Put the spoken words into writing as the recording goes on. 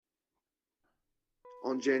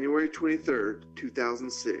On January 23rd,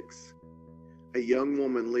 2006, a young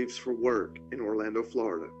woman leaves for work in Orlando,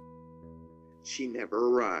 Florida. She never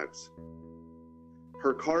arrives.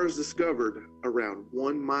 Her car is discovered around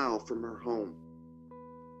 1 mile from her home.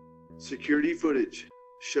 Security footage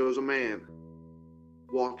shows a man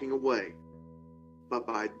walking away, but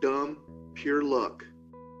by dumb, pure luck,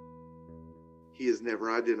 he is never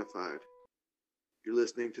identified. You're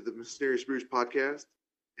listening to the Mysterious Brews podcast,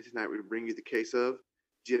 and tonight we bring you the case of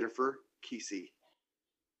Jennifer Kesse.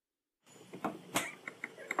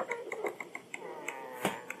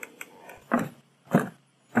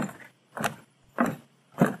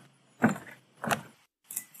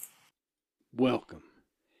 Welcome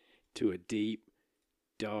to a deep,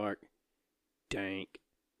 dark, dank,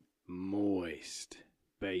 moist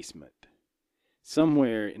basement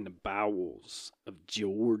somewhere in the bowels of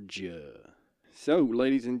Georgia. So,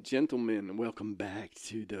 ladies and gentlemen, welcome back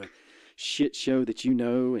to the shit show that you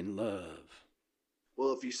know and love.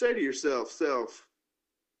 Well, if you say to yourself,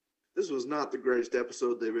 this was not the greatest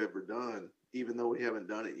episode they've ever done, even though we haven't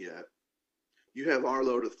done it yet, you have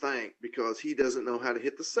Arlo to thank because he doesn't know how to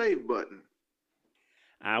hit the save button.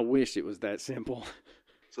 I wish it was that simple.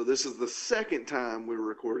 So this is the second time we're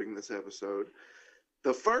recording this episode.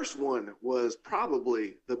 The first one was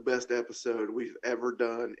probably the best episode we've ever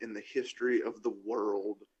done in the history of the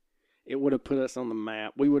world. It would have put us on the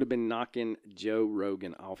map. We would have been knocking Joe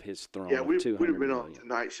Rogan off his throne. Yeah, we would have been million. on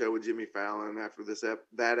Tonight Show with Jimmy Fallon after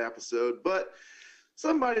that episode. But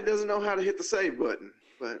somebody doesn't know how to hit the save button.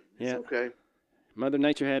 But it's okay. Mother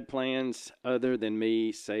Nature had plans other than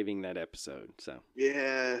me saving that episode. So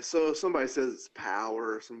yeah, so somebody says it's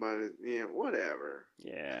power. Somebody, whatever.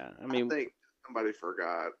 Yeah, I think somebody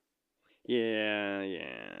forgot. Yeah.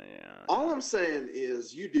 All I'm saying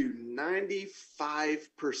is you do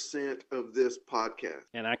 95% of this podcast.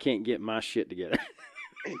 And I can't get my shit together.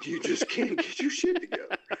 And you just can't get your shit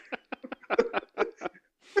together.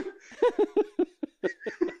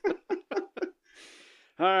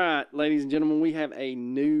 All right, ladies and gentlemen, we have a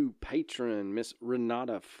new patron, Miss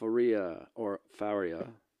Renata Faria.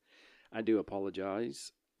 I do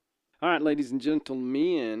apologize. All right, ladies and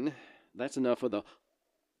gentlemen, that's enough of the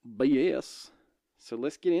BS. So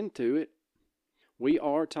let's get into it. We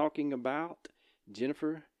are talking about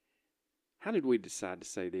Jennifer. How did we decide to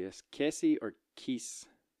say this? Kesse or Kesse?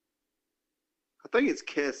 I think it's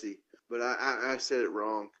Kesse, but I said it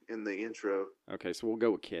wrong in the intro. Okay, so we'll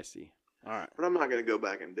go with Kesse. All right. But I'm not going to go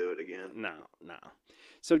back and do it again. No.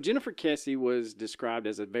 So Jennifer Kesse was described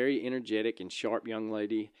as a very energetic and sharp young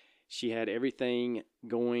lady. She had everything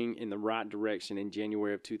going in the right direction in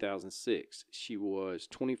January of 2006. She was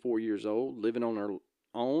 24 years old, living on her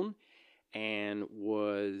own, and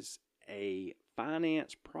was a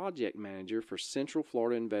finance project manager for Central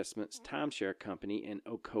Florida Investments timeshare company in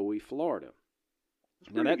Ocoee, Florida.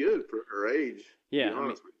 That's pretty good for her age. Yeah, I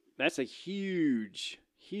mean, that's a huge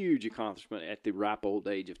accomplishment at the ripe old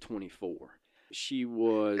age of 24. She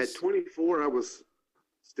was... At 24, I was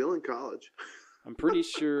still in college. I'm pretty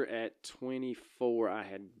sure at 24, I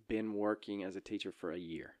had been working as a teacher for a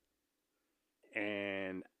year.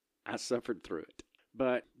 And I suffered through it.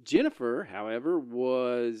 But Jennifer, however,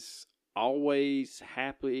 was always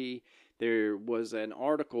happy. There was an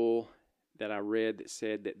article that I read that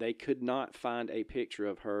said that they could not find a picture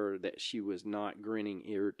of her that she was not grinning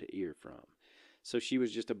ear to ear from. So she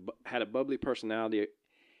was had a bubbly personality,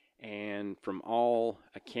 and from all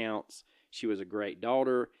accounts, she was a great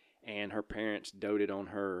daughter, and her parents doted on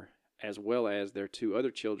her, as well as their two other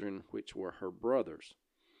children, which were her brothers.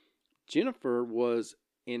 Jennifer was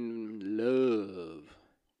in love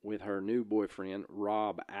with her new boyfriend,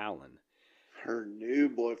 Rob Allen. Her new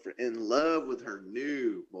boyfriend. In love with her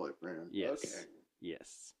new boyfriend. Yes. Okay.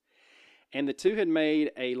 Yes. And the two had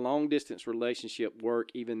made a long-distance relationship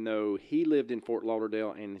work, even though he lived in Fort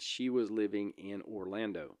Lauderdale and she was living in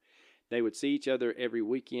Orlando. They would see each other every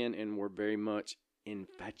weekend and were very much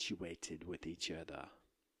infatuated with each other.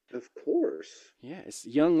 Of course. Yeah, it's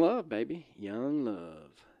young love, baby. Young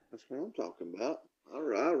love. That's what I'm talking about. All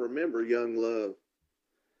right, I remember young love.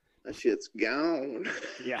 That shit's gone.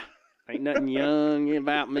 Yeah. Ain't nothing young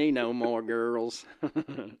about me no more, girls.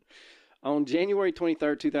 On January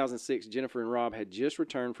 23rd, 2006, Jennifer and Rob had just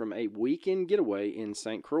returned from a weekend getaway in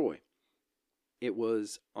St. Croix. It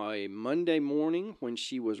was a Monday morning when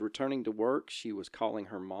she was returning to work. She was calling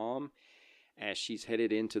her mom as she's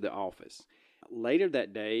headed into the office. Later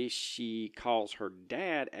that day, she calls her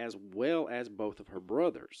dad as well as both of her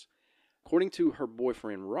brothers. According to her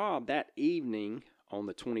boyfriend Rob, that evening on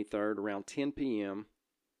the 23rd, around 10 p.m.,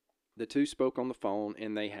 The two spoke on the phone,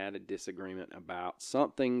 and they had a disagreement about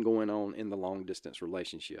something going on in the long-distance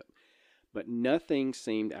relationship. But nothing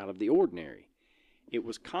seemed out of the ordinary. It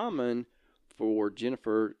was common for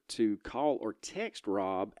Jennifer to call or text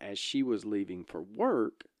Rob as she was leaving for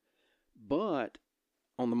work, but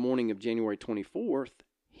on the morning of January 24th,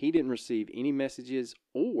 he didn't receive any messages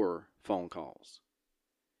or phone calls.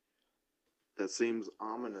 That seems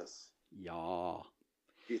ominous. Yeah.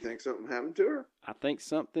 Do you think something happened to her? I think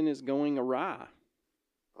something is going awry.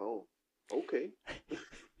 Oh, okay.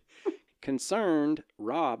 Concerned,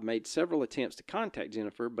 Rob made several attempts to contact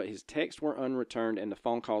Jennifer, but his texts were unreturned and the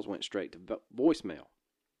phone calls went straight to voicemail.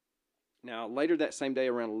 Now, later that same day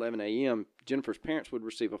around 11 a.m., Jennifer's parents would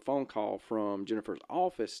receive a phone call from Jennifer's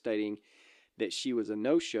office stating that she was a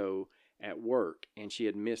no-show at work and she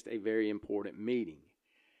had missed a very important meeting.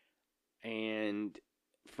 And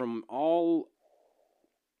from all,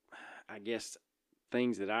 I guess,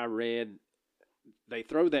 things that I read, they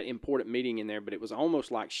throw that important meeting in there, but it was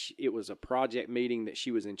almost like it was a project meeting that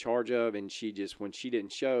she was in charge of, and she just, when she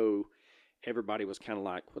didn't show, everybody was kind of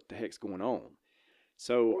like, what the heck's going on?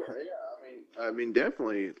 So, yeah, I mean,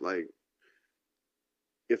 definitely, like,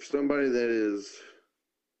 if somebody that is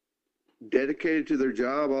dedicated to their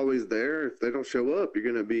job, always there, if they don't show up, you're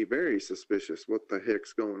going to be very suspicious. What the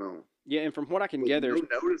heck's going on? yeah, and from what I can gather, no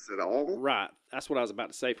notice at all. Right, that's what I was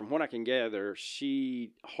about to say. From what I can gather,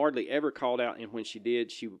 she hardly ever called out, and when she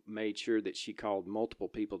did, she made sure that she called multiple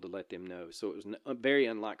people to let them know. So it was very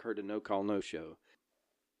unlike her to no call, no show.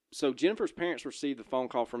 So Jennifer's parents received the phone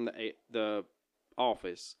call from the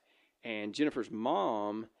office, and Jennifer's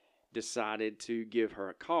mom decided to give her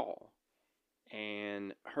a call.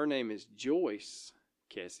 And her name is Joyce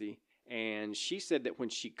Kesse. And she said that when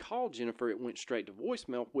she called Jennifer, it went straight to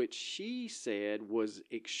voicemail, which she said was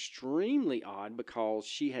extremely odd because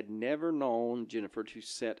she had never known Jennifer to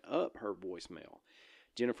set up her voicemail.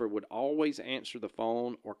 Jennifer would always answer the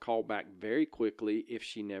phone or call back very quickly if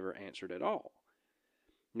she never answered at all.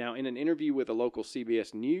 Now, in an interview with a local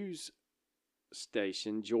CBS News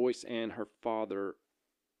station, Joyce and her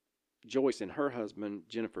husband,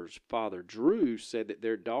 Jennifer's father, Drew, said that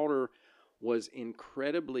their daughter was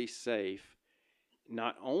incredibly safe.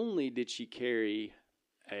 Not only did she carry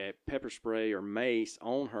a pepper spray or mace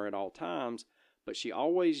on her at all times, but she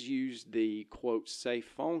always used the, quote, safe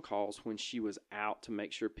phone calls when she was out to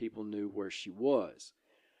make sure people knew where she was.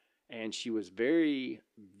 And she was very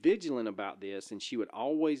vigilant about this, and she would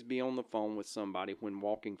always be on the phone with somebody when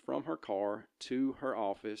walking from her car to her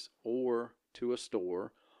office or to a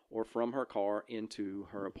store, or from her car into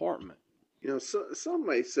her apartment. You know, some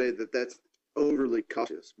may say that that's overly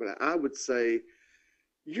cautious, but I would say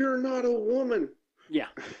you're not a woman. Yeah,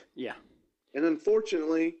 yeah. And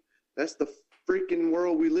unfortunately, that's the freaking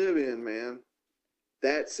world we live in, man.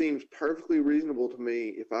 That seems perfectly reasonable to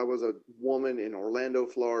me if I was a woman in Orlando,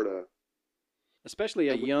 Florida. Especially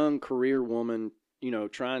a young career woman, you know,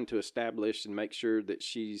 trying to establish and make sure that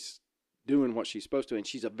she's doing what she's supposed to. And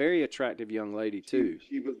she's a very attractive young lady, too.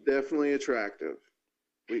 She was definitely attractive.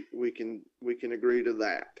 We can agree to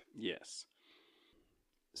that. Yes.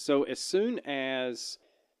 So as soon as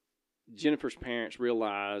Jennifer's parents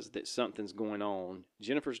realized that something's going on,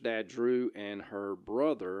 Jennifer's dad, Drew, and her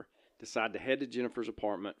brother decided to head to Jennifer's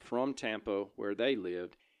apartment from Tampa, where they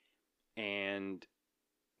lived. And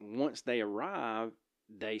once they arrived,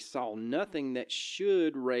 they saw nothing that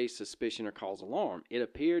should raise suspicion or cause alarm. It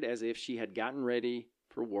appeared as if she had gotten ready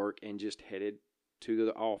for work and just headed to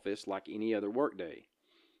the office like any other workday.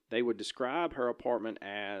 They would describe her apartment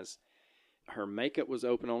as her makeup was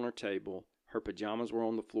open on her table, her pajamas were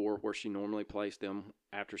on the floor where she normally placed them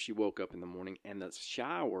after she woke up in the morning, and the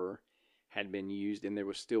shower had been used and there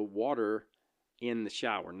was still water in the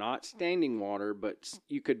shower. Not standing water, but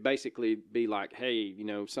you could basically be like, hey, you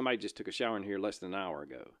know, somebody just took a shower in here less than an hour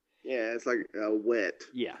ago. Yeah, it's like wet.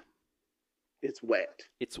 Yeah. It's wet.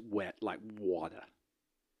 It's wet, like water.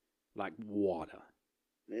 Like water.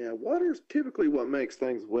 Yeah, water's typically what makes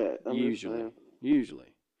things wet. Usually.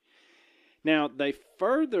 Now, they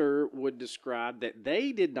further would describe that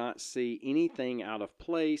they did not see anything out of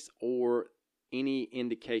place or any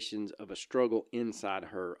indications of a struggle inside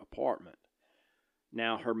her apartment.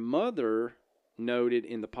 Now, her mother noted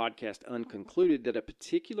in the podcast Unconcluded that a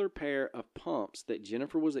particular pair of pumps that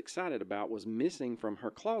Jennifer was excited about was missing from her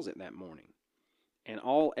closet that morning. And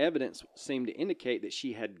all evidence seemed to indicate that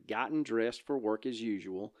she had gotten dressed for work as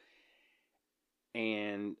usual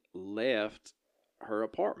and left her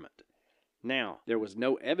apartment. Now, there was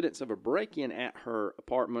no evidence of a break-in at her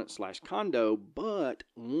apartment/condo, but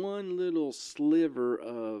one little sliver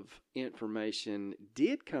of information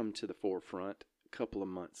did come to the forefront couple of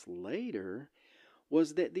months later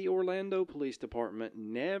was that the Orlando Police Department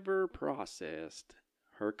never processed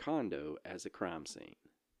her condo as a crime scene.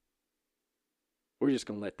 We're just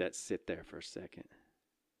going to let that sit there for a second.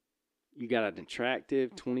 You got an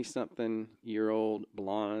attractive 20-something-year-old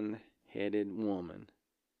blonde-headed woman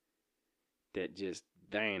that just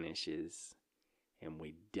vanishes, and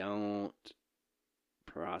we don't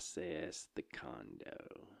process the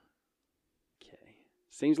condo. Okay.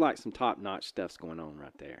 Seems like some top-notch stuff's going on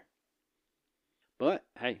right there. But,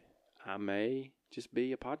 hey, I may just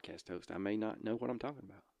be a podcast host. I may not know what I'm talking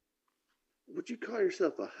about. Would you call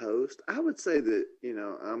yourself a host? I would say that,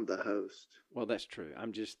 I'm the host. Well, that's true.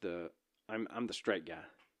 I'm just I'm the straight guy.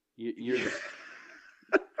 You're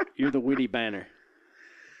the witty banner.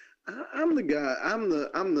 I'm the guy. I'm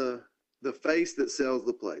the face that sells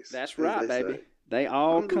the place. That's right, baby. Say. They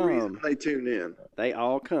all come. The reason they tune in. They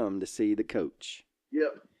all come to see the coach.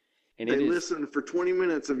 Yep. And they listen for 20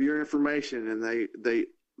 minutes of your information, and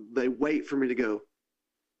they wait for me to go,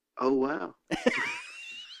 oh, wow.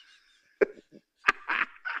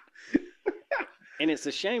 And it's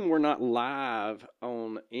a shame we're not live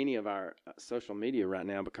on any of our social media right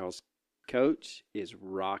now because Coach is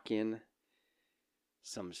rocking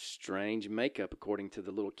some strange makeup according to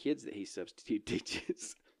the little kids that he substitute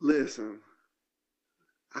teaches. Listen,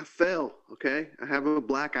 I fell, okay? I have a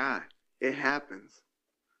black eye. It happens.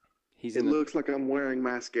 It looks like I'm wearing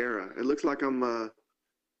mascara. It looks like I'm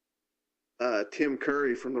Tim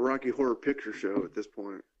Curry from the Rocky Horror Picture Show at this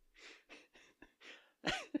point.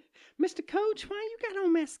 Mr. Coach, why you got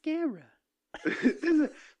on mascara?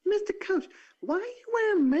 Mr. Coach, why are you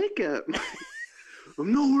wearing makeup?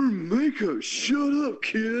 I'm not wearing makeup. Shut up,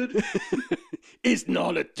 kid. It's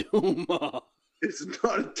not a tumor. It's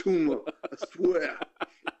not a tumor. I swear.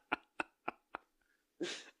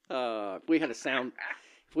 If we had a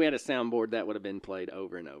soundboard, that would have been played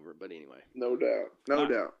over and over. But anyway. No doubt. No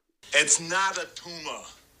doubt. It's not a tumor.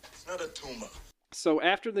 It's not a tumor. So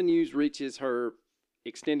after the news reaches her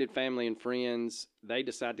extended family and friends, they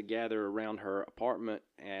decide to gather around her apartment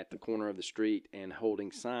at the corner of the street and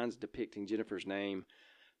holding signs depicting Jennifer's name,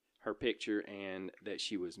 her picture, and that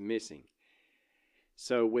she was missing.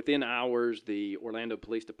 So within hours, the Orlando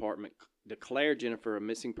Police Department declared Jennifer a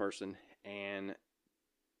missing person, and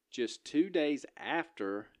just 2 days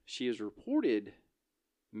after she is reported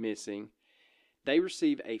missing, they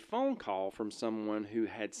receive a phone call from someone who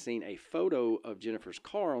had seen a photo of Jennifer's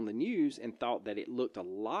car on the news and thought that it looked a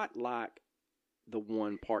lot like the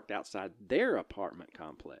one parked outside their apartment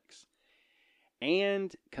complex.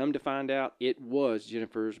 And come to find out, it was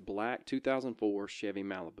Jennifer's black 2004 Chevy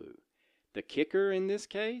Malibu. The kicker in this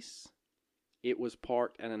case, it was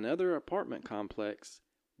parked at another apartment complex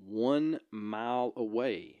 1 mile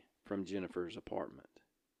away from Jennifer's apartment.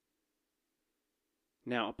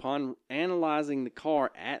 Now, upon analyzing the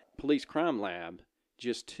car at Police Crime Lab,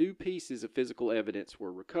 just 2 pieces of physical evidence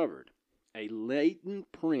were recovered. A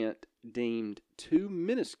latent print deemed too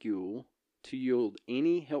minuscule to yield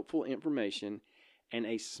any helpful information, and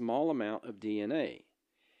a small amount of DNA.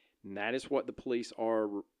 And that is what the police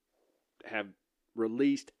have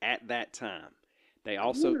released at that time. They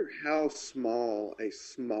also I wonder how small a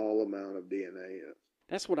small amount of DNA is.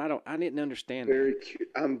 That's what I didn't understand.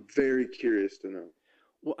 I'm very curious to know.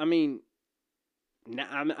 Well, I mean, now,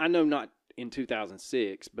 I know not in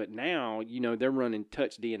 2006, but now, they're running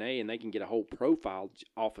touch DNA and they can get a whole profile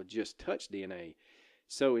off of just touch DNA.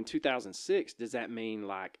 So in 2006, does that mean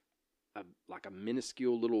like a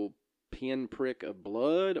minuscule little pin prick of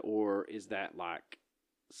blood, or is that like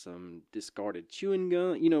some discarded chewing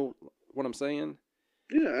gum? You know what I'm saying?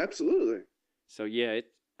 Yeah, absolutely. So yeah,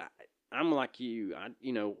 I'm like you.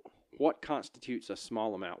 What constitutes a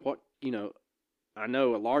small amount? I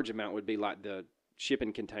know a large amount would be like the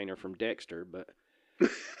shipping container from Dexter, but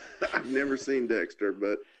I've never seen Dexter,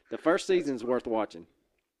 but the first season's worth watching.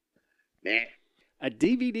 Nah. A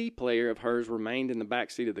DVD player of hers remained in the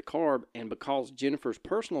back seat of the car, and because Jennifer's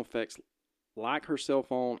personal effects, like her cell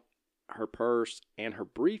phone, her purse, and her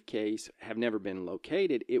briefcase, have never been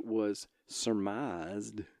located, it was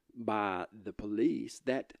surmised by the police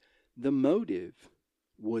that the motive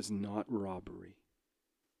was not robbery.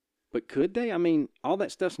 But could they? I mean, all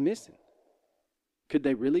that stuff's missing. Could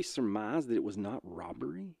they really surmise that it was not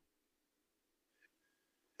robbery?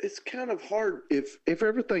 It's kind of hard. If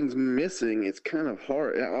everything's missing, it's kind of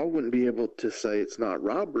hard. I wouldn't be able to say it's not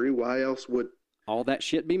robbery. Why else would all that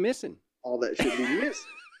shit be missing? All that should be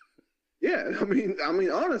missing. Yeah, I mean,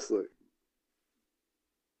 honestly.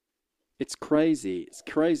 It's crazy. It's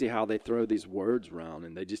crazy how they throw these words around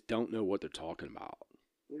and they just don't know what they're talking about.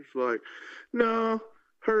 It's like, no,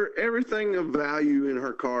 Her everything of value in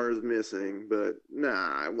her car is missing, but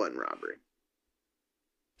nah, it wasn't robbery.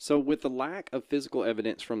 So with the lack of physical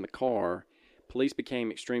evidence from the car, police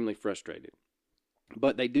became extremely frustrated.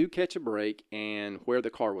 But they do catch a break, and where the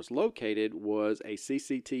car was located was a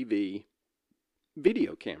CCTV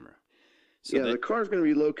video camera. So yeah, the car's going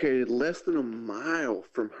to be located less than a mile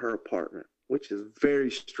from her apartment, which is very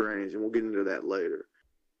strange, and we'll get into that later.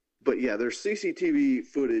 But yeah, there's CCTV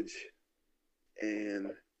footage,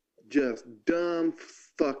 and just dumb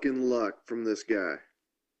fucking luck from this guy.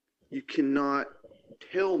 You cannot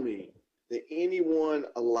tell me that anyone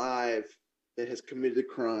alive that has committed a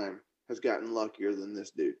crime has gotten luckier than this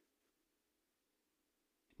dude.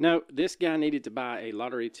 No, this guy needed to buy a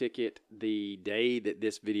lottery ticket the day that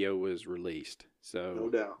this video was released. So no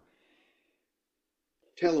doubt.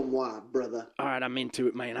 Tell him why, brother. All right, I'm into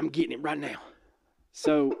it, man. I'm getting it right now.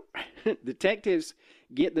 So detectives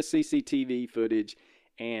get the CCTV footage,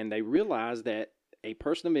 and they realize that a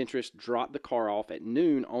person of interest dropped the car off at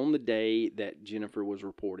noon on the day that Jennifer was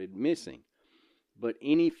reported missing. But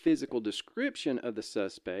any physical description of the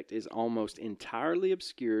suspect is almost entirely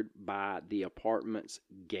obscured by the apartment's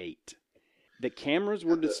gate. The cameras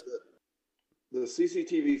were... The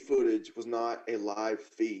CCTV footage was not a live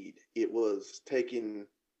feed. It was taking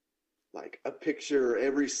like a picture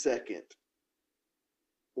every second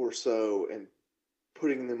or so and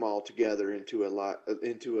putting them all together into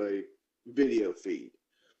a video feed.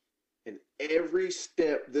 And every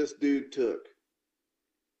step this dude took,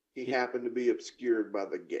 he happened to be obscured by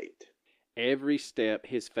the gate. Every step,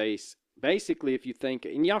 his face, basically, if you think,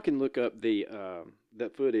 and y'all can look up the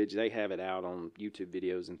footage, they have it out on YouTube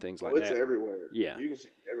videos and things like that. It's everywhere. Yeah. You can see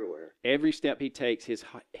it everywhere. Every step he takes,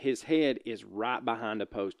 his head is right behind a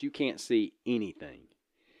post. You can't see anything.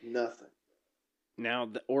 Nothing. Now,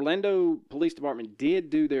 the Orlando Police Department did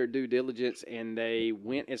do their due diligence, and they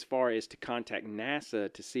went as far as to contact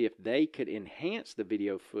NASA to see if they could enhance the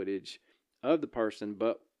video footage of the person,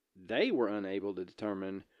 but they were unable to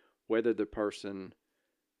determine whether the person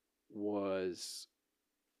was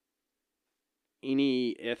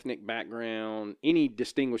any ethnic background, any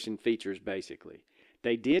distinguishing features, basically.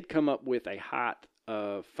 They did come up with a height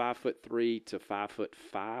of 5'3" to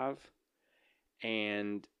 5'5",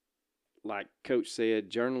 and like Coach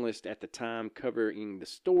said, journalists at the time covering the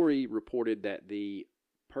story reported that the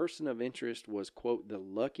person of interest was, quote, the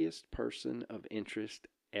luckiest person of interest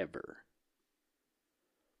ever.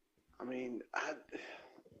 I mean,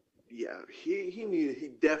 he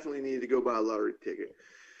definitely needed to go buy a lottery ticket,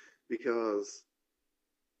 because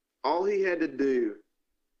all he had to do,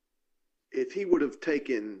 if he would have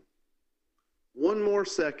taken one more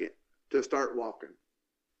second to start walking,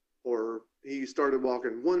 or he started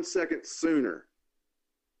walking 1 second sooner,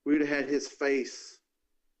 we would have had his face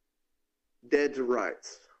dead to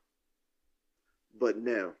rights. But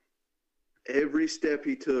no, every step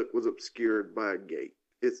he took was obscured by a gate.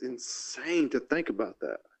 It's insane to think about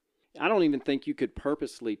that. I don't even think you could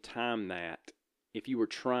purposely time that. If you were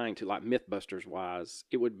trying to, like Mythbusters wise,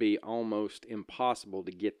 it would be almost impossible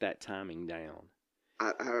to get that timing down.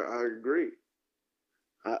 I agree.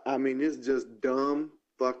 I mean, it's just dumb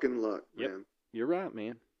fucking luck, yep. Man. You're right,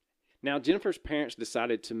 man. Now, Jennifer's parents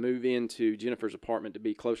decided to move into Jennifer's apartment to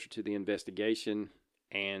be closer to the investigation.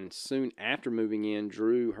 And soon after moving in,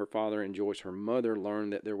 Drew, her father, and Joyce, her mother,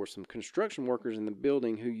 learned that there were some construction workers in the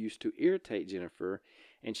building who used to irritate Jennifer,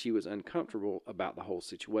 and she was uncomfortable about the whole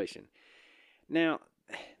situation. Now,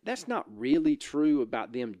 that's not really true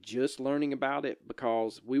about them just learning about it,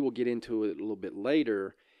 because we will get into it a little bit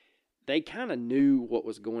later. They kind of knew what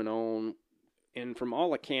was going on, and from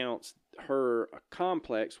all accounts, her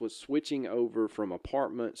complex was switching over from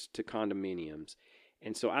apartments to condominiums.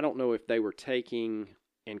 And so I don't know if they were taking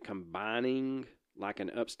and combining like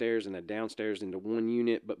an upstairs and a downstairs into one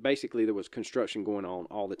unit, but basically there was construction going on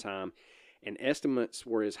all the time, and estimates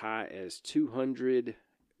were as high as 200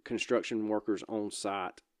 construction workers on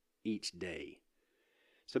site each day.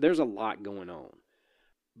 So there's a lot going on.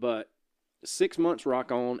 But 6 months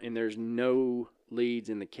rock on, and there's no leads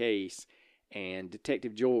in the case, and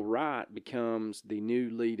Detective Joel Wright becomes the new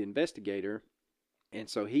lead investigator. And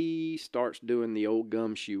so he starts doing the old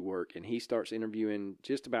gumshoe work, and he starts interviewing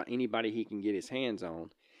just about anybody he can get his hands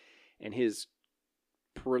on. And his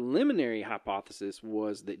preliminary hypothesis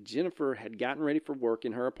was that Jennifer had gotten ready for work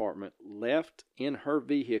in her apartment, left in her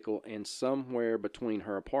vehicle, and somewhere between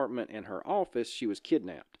her apartment and her office, she was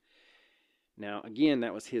kidnapped. Now, again,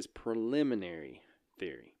 that was his preliminary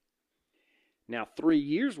theory. Now, 3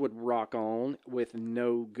 years would rock on with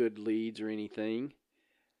no good leads or anything.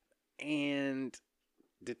 And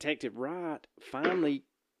Detective Wright finally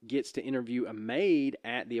gets to interview a maid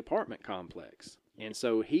at the apartment complex. And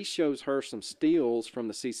so he shows her some stills from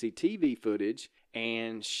the CCTV footage,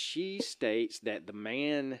 and she states that the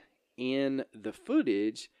man in the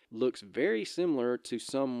footage looks very similar to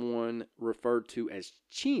someone referred to as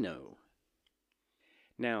Chino.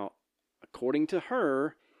 Now, according to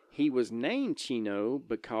her, he was named Chino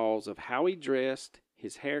because of how he dressed,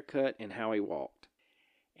 his haircut, and how he walked.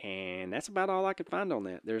 And that's about all I could find on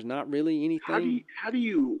that. There's not really anything. How do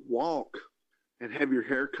you walk and have your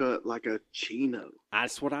hair cut like a chino?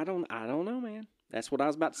 That's what I don't know, man. That's what I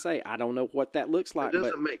was about to say. I don't know what that looks like. It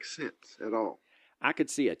doesn't make sense at all. I could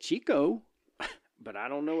see a Chico, but I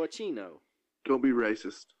don't know a Chino. Don't be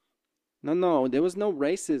racist. No, there was no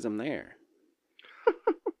racism there.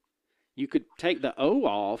 You could take the O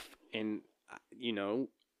off and,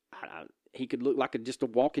 he could look like just a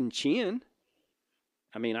walking chin.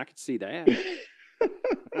 I mean, I could see that.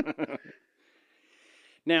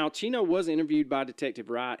 Now, Chino was interviewed by Detective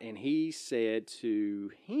Wright, and he said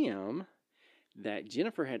to him that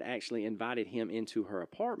Jennifer had actually invited him into her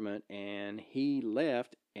apartment, and he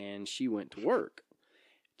left, and she went to work.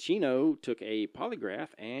 Chino took a polygraph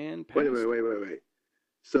and passed. Wait.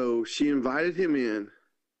 So she invited him in,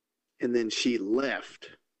 and then she left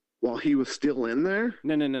while he was still in there?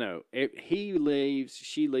 No. He leaves,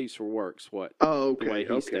 she leaves for work. What? Oh, okay.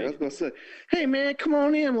 I was going to say, hey, man, come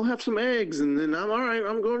on in. We'll have some eggs. And then I'm all right.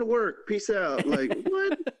 I'm going to work. Peace out. Like,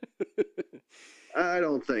 what? I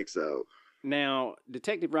don't think so. Now,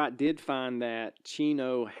 Detective Wright did find that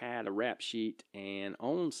Chino had a rap sheet, and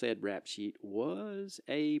on said rap sheet was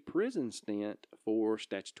a prison stint for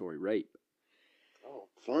statutory rape. Oh,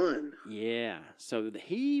 fun. Yeah, so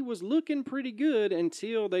he was looking pretty good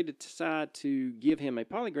until they decide to give him a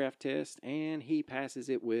polygraph test, and he passes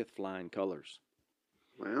it with flying colors.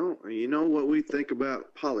 Well, you know what we think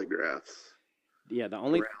about polygraphs. Yeah,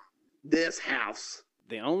 around this house.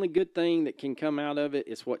 The only good thing that can come out of it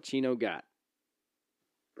is what Chino got.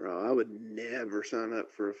 Bro, I would never sign up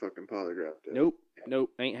for a fucking polygraph test.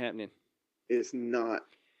 Nope, ain't happening. It's not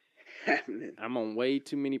happening. I'm on way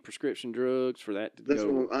too many prescription drugs for that to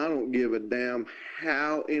go. I don't give a damn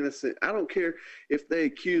how innocent. I don't care if they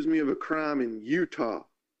accuse me of a crime in Utah.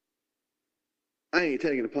 I ain't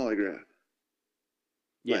taking a polygraph.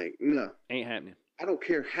 Yeah. Like, no. Ain't happening. I don't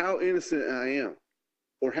care how innocent I am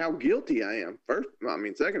or how guilty I am.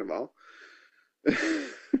 Second of all.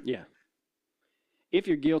 Yeah. If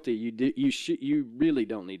you're guilty, you really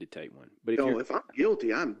don't need to take one. But if I'm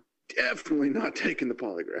guilty, I'm definitely not taking the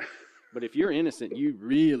polygraph. But if you're innocent, you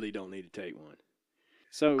really don't need to take one.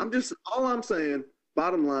 So all I'm saying,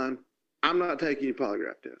 bottom line, I'm not taking a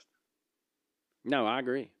polygraph test. No, I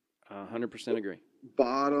agree. 100% agree.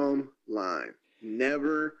 Bottom line,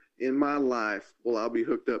 never in my life will I be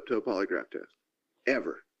hooked up to a polygraph test.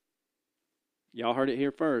 Ever. Y'all heard it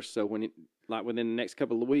here first. So within the next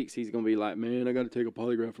couple of weeks, he's going to be like, man, I got to take a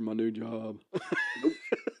polygraph for my new job. Nope.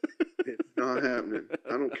 It's not happening.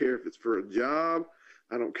 I don't care if it's for a job.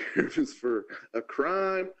 I don't care if it's for a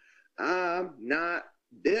crime. I'm not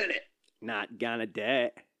doing it. Not gonna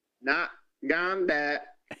that. Not gonna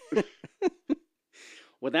that.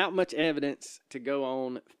 Without much evidence to go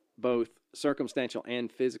on, both circumstantial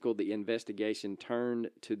and physical, the investigation turned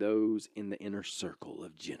to those in the inner circle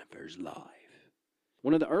of Jennifer's life.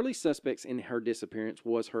 One of the early suspects in her disappearance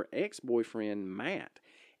was her ex-boyfriend, Matt.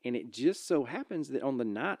 And it just so happens that on the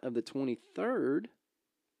night of the 23rd,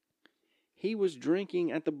 he was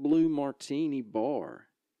drinking at the Blue Martini bar.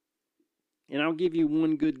 And I'll give you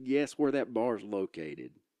one good guess where that bar's located.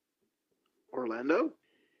 Orlando?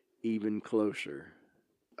 Even closer.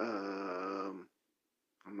 I'm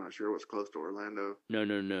not sure what's close to Orlando.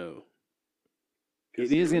 No.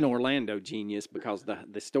 It is in Orlando, genius, because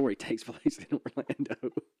the story takes place in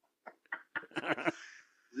Orlando.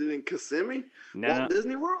 Is it in Kissimmee? No. Walt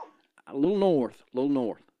Disney World? A little north.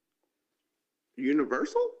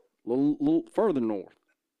 Universal? A little further north.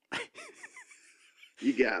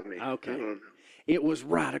 You got me. Okay. I don't know. It was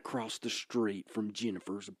right across the street from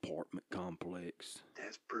Jennifer's apartment complex.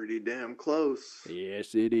 That's pretty damn close.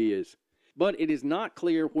 Yes, it is. But it is not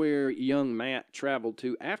clear where young Matt traveled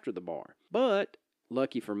to after the bar. But,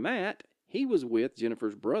 lucky for Matt, he was with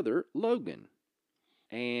Jennifer's brother, Logan.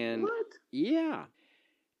 And what? Yeah.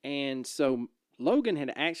 And so Logan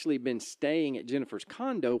had actually been staying at Jennifer's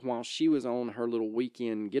condo while she was on her little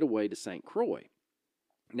weekend getaway to St. Croix.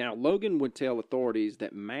 Now, Logan would tell authorities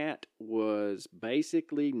that Matt was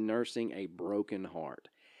basically nursing a broken heart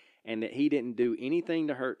and that he didn't do anything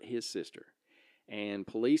to hurt his sister. And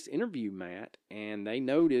police interviewed Matt, and they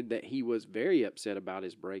noted that he was very upset about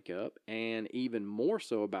his breakup, and even more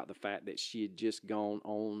so about the fact that she had just gone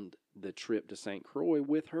on the trip to St. Croix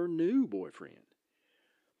with her new boyfriend.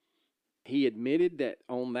 He admitted that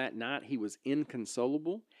on that night he was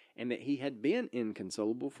inconsolable, and that he had been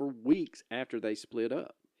inconsolable for weeks after they split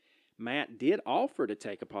up. Matt did offer to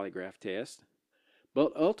take a polygraph test,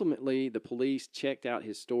 but ultimately the police checked out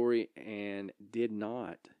his story and did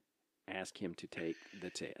not ask him to take the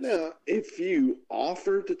test. Now, if you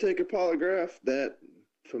offer to take a polygraph, that,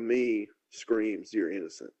 for me, screams you're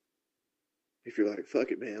innocent. If you're like,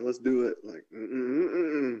 fuck it, man, let's do it. Like,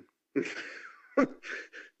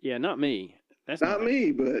 Yeah, not me. That's not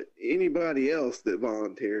me, but anybody else that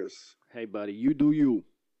volunteers. Hey, buddy, you do you.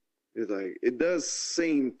 It's like, it does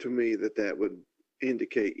seem to me that would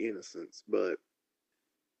indicate innocence, but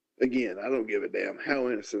again, I don't give a damn how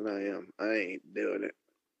innocent I am. I ain't doing it.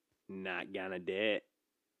 Not gonna do it.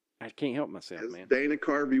 I can't help myself, As man. Dana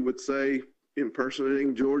Carvey would say,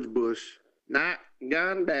 impersonating George Bush, not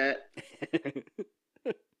gonna do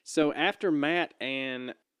it. So after Matt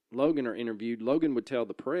and Logan are interviewed, Logan would tell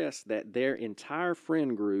the press that their entire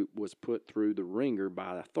friend group was put through the ringer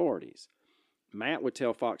by authorities. Matt would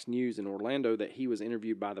tell Fox News in Orlando that he was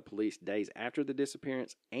interviewed by the police days after the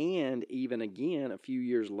disappearance and even again a few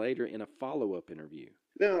years later in a follow-up interview.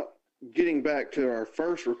 Now, getting back to our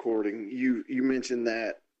first recording, you mentioned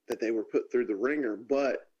that they were put through the ringer,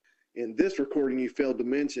 but in this recording you failed to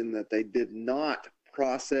mention that they did not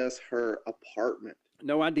process her apartment.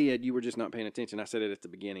 No, I did. You were just not paying attention. I said it at the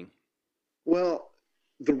beginning. Well,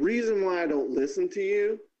 the reason why I don't listen to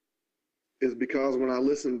you is because when I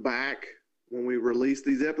listen back, when we release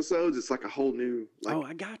these episodes, it's like a whole new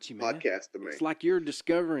I got you, man. podcast to me. It's like you're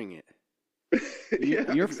discovering it.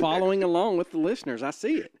 Yeah, you're exactly. Following along with the listeners. I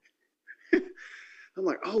see it. I'm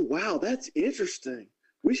like, oh, wow, that's interesting.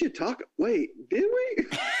 We should talk. Wait, did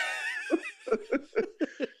we?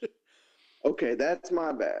 Okay, that's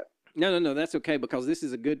my bad. No, that's okay, because this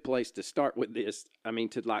is a good place to start with this. I mean,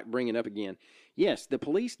 to bring it up again. Yes, the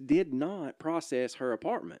police did not process her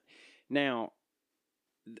apartment. Now,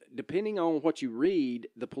 depending on what you read,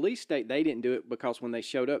 the police state they didn't do it because when they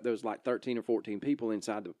showed up, there was 13 or 14 people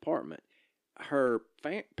inside the apartment. Her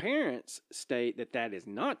parents state that is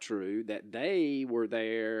not true, that they were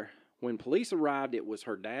there. When police arrived, it was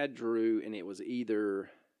her dad, Drew, and it was either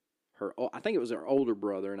I think it was her older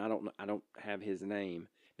brother, and I don't have his name,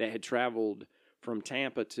 that had traveled from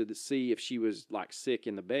Tampa to see if she was sick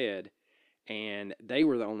in the bed, and they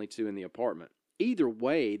were the only two in the apartment. Either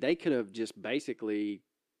way, they could have just basically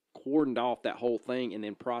cordoned off that whole thing and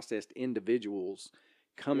then processed individuals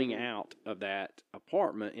coming out of that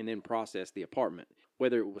apartment and then processed the apartment.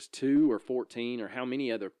 Whether it was 2 or 14 or how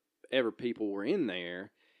many ever people were in there,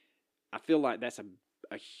 I feel like that's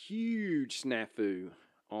a huge snafu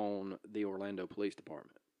on the Orlando Police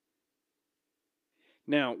Department.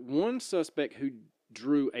 Now, one suspect who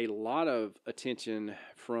drew a lot of attention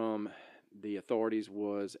from the authorities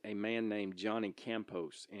was a man named Johnny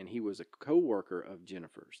Campos, and he was a co-worker of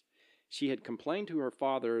Jennifer's. She had complained to her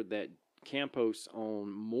father that Campos, on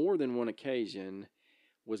more than one occasion,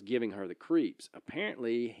 was giving her the creeps.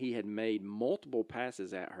 Apparently, he had made multiple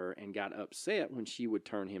passes at her and got upset when she would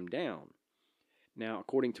turn him down. Now,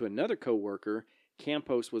 according to another co-worker,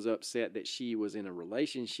 Campos was upset that she was in a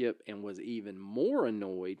relationship and was even more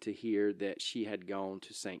annoyed to hear that she had gone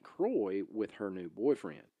to St. Croix with her new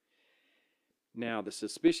boyfriend. Now, the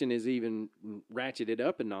suspicion is even ratcheted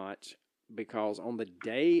up a notch because on the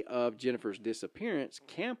day of Jennifer's disappearance,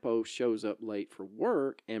 Campos shows up late for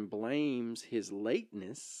work and blames his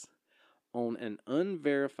lateness on an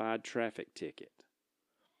unverified traffic ticket.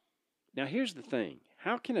 Now, here's the thing.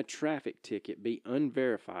 How can a traffic ticket be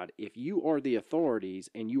unverified if you are the authorities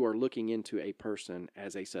and you are looking into a person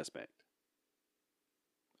as a suspect?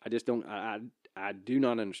 I just don't, I do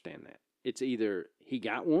not understand that. It's either he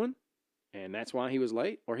got one and that's why he was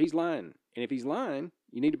late, or he's lying. And if he's lying,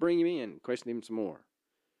 you need to bring him in, question him some more.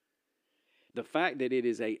 The fact that it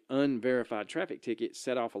is a unverified traffic ticket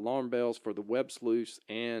set off alarm bells for the web sleuths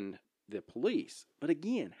and the police. But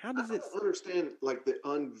again, how does it... I don't understand, the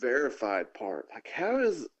unverified part.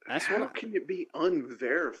 How can it be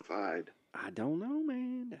unverified? I don't know,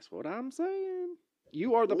 man. That's what I'm saying.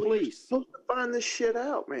 You are the police. You're supposed to find this shit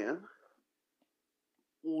out, man.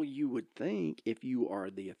 Well, you would think if you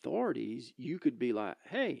are the authorities, you could be like,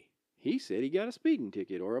 hey, he said he got a speeding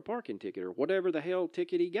ticket or a parking ticket or whatever the hell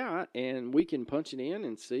ticket he got, and we can punch it in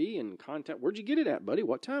and see and contact. Where'd you get it at, buddy?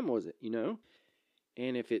 What time was it?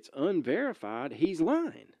 And if it's unverified, he's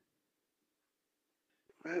lying.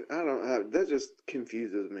 I don't. That just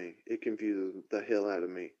confuses me. It confuses the hell out of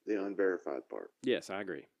me. The unverified part. Yes, I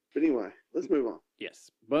agree. But anyway, let's move on.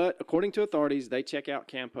 Yes. But according to authorities, they check out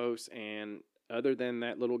Campos, and other than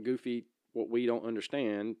that little goofy, what we don't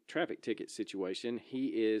understand, traffic ticket situation, he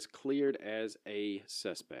is cleared as a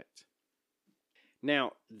suspect.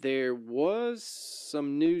 Now, there was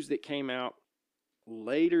some news that came out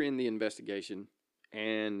later in the investigation,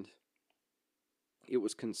 and it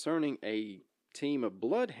was concerning a team of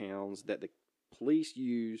bloodhounds that the police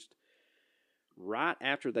used right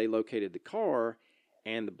after they located the car,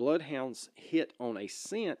 and the bloodhounds hit on a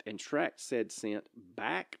scent and tracked said scent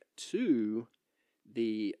back to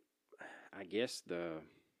the, I guess, the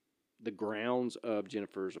grounds of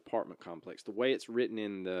Jennifer's apartment complex. The way it's written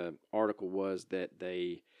in the article was that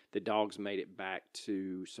the dogs made it back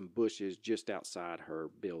to some bushes just outside her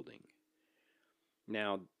building.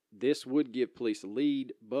 Now, this would give police a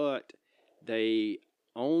lead, but they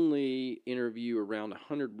only interview around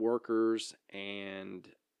 100 workers, and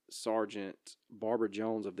Sergeant Barbara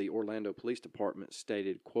Jones of the Orlando Police Department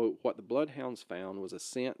stated, quote, "What the bloodhounds found was a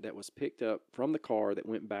scent that was picked up from the car that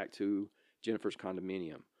went back to Jennifer's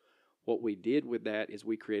condominium. What we did with that is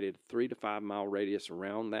we created a 3 to 5 mile radius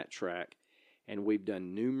around that track, and we've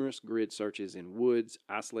done numerous grid searches in woods,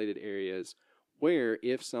 isolated areas, where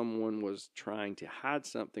if someone was trying to hide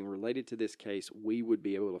something related to this case, we would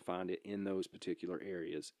be able to find it in those particular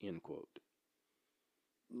areas," end quote.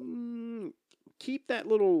 Keep that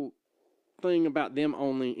little thing about them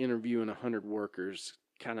only interviewing 100 workers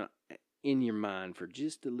kind of in your mind for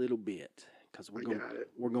just a little bit, because we're gonna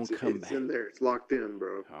come back. It's in there. It's locked in,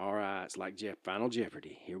 bro. All right, it's like Final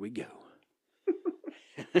Jeopardy. Here we go.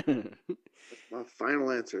 My final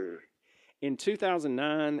answer. In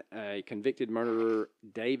 2009, a convicted murderer,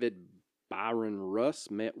 David Byron Russ,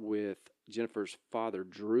 met with Jennifer's father,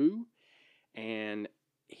 Drew, and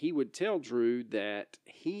he would tell Drew that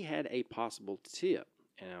he had a possible tip.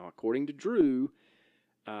 Now, according to Drew,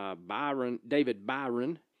 David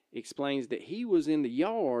Byron explains that he was in the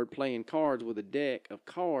yard playing cards with a deck of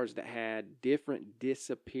cards that had different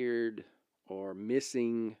disappeared or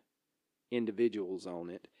missing individuals on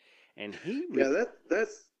it, and he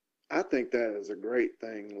that's. I think that is a great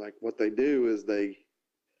thing. Like, what they do is they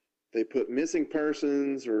put missing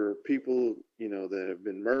persons or people, that have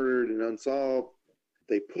been murdered and unsolved.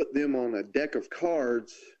 They put them on a deck of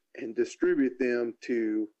cards and distribute them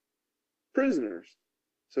to prisoners.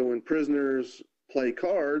 So when prisoners play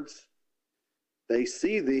cards, they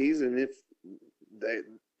see these, and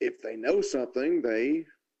if they know something, they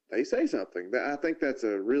say something. I think that's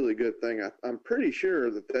a really good thing. I'm pretty sure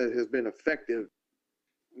that has been effective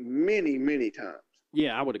many, many times.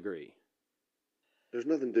 Yeah, I would agree. There's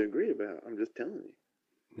nothing to agree about. I'm just telling you.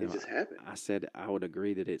 No, it just happened. I said I would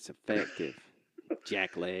agree that it's effective.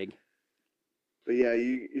 Jackleg. But yeah,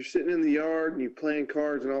 you're sitting in the yard and you're playing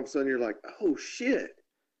cards, and all of a sudden you're like, oh shit,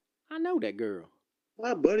 I know that girl.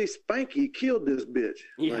 My buddy Spanky killed this bitch.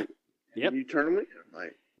 Yeah. Like, yep. You turn them in.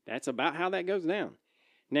 Like, that's about how that goes down.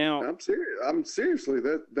 Now, I'm serious. I'm seriously,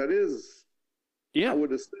 that is. Yeah. I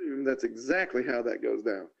would assume that's exactly how that goes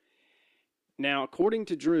down. Now, according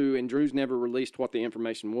to Drew, and Drew's never released what the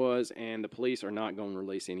information was, and the police are not going to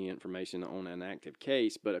release any information on an active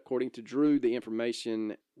case, but according to Drew, the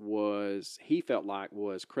information he felt like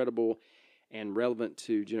was credible and relevant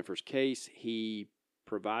to Jennifer's case. He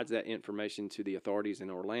provides that information to the authorities in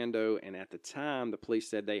Orlando, and at the time, the police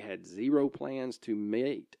said they had zero plans to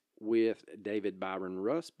meet with David Byron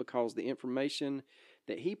Russ because the information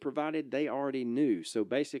that he provided, they already knew. So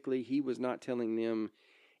basically, he was not telling them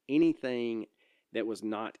anything that was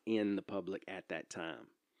not in the public at that time.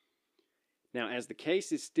 Now, as the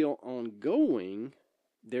case is still ongoing,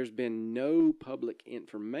 there's been no public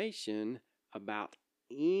information about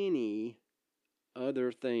any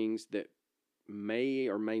other things that may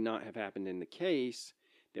or may not have happened in the case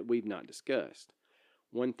that we've not discussed.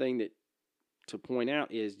 One thing that to point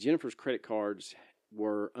out is Jennifer's credit cards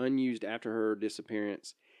were unused after her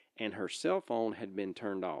disappearance, and her cell phone had been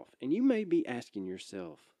turned off. And you may be asking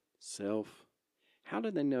yourself, how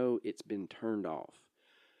do they know it's been turned off?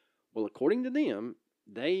 Well, according to them,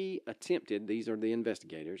 these are the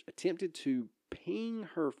investigators, attempted to ping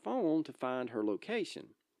her phone to find her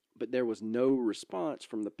location, but there was no response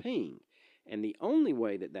from the ping. And the only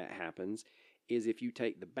way that happens is if you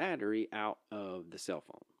take the battery out of the cell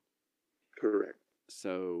phone. Correct.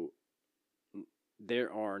 So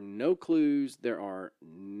there are no clues. There are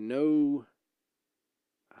no,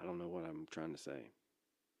 I don't know what I'm trying to say.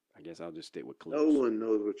 I guess I'll just stick with clues. No one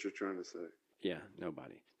knows what you're trying to say. Yeah,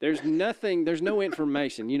 nobody. There's nothing, there's no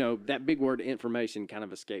information. You know, that big word information kind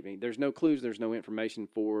of escaped me. There's no clues, there's no information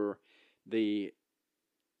for the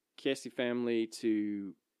Kesse family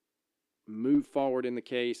to move forward in the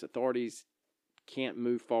case. Authorities can't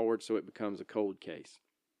move forward, so it becomes a cold case.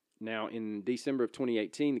 Now, in December of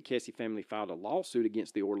 2018, the Kesse family filed a lawsuit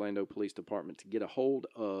against the Orlando Police Department to get a hold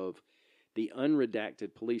of the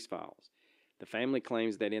unredacted police files. The family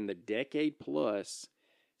claims that in the decade plus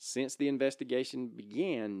since the investigation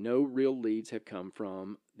began, no real leads have come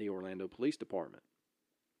from the Orlando Police Department.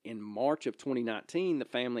 In March of 2019, the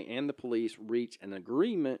family and the police reached an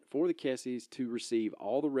agreement for the Kesses to receive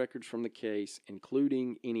all the records from the case,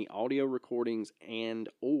 including any audio recordings and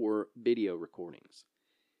or video recordings.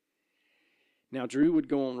 Now, Drew would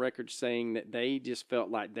go on record saying that they just felt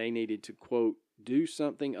like they needed to, quote, do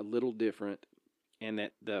something a little different, and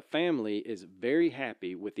that the family is very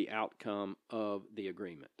happy with the outcome of the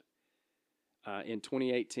agreement. In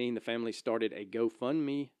 2018, the family started a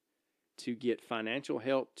GoFundMe to get financial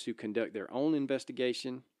help to conduct their own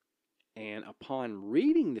investigation, and upon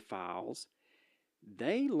reading the files,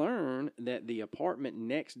 they learned that the apartment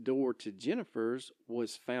next door to Jennifer's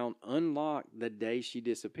was found unlocked the day she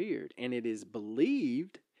disappeared, and it is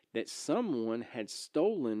believed that someone had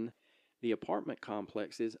stolen the apartment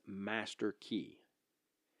complex's master key.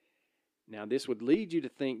 Now, this would lead you to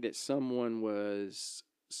think that someone was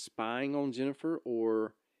spying on Jennifer,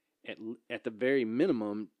 or at the very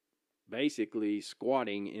minimum, basically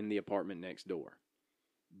squatting in the apartment next door.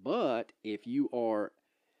 But if you are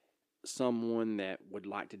someone that would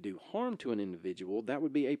like to do harm to an individual, that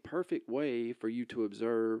would be a perfect way for you to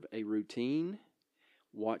observe a routine,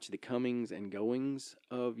 watch the comings and goings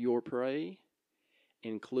of your prey,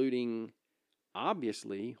 including,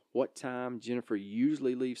 obviously, what time Jennifer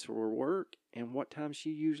usually leaves for work and what time she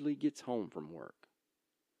usually gets home from work.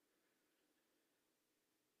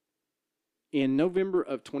 In November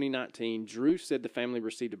of 2019, Drew said the family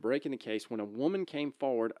received a break in the case when a woman came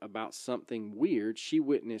forward about something weird she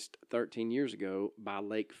witnessed 13 years ago by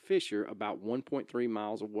Lake Fisher, about 1.3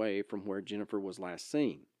 miles away from where Jennifer was last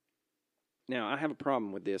seen. Now, I have a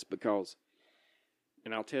problem with this because,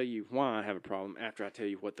 and I'll tell you why I have a problem after I tell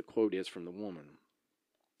you what the quote is from the woman.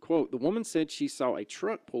 Quote, the woman said she saw a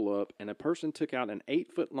truck pull up and a person took out an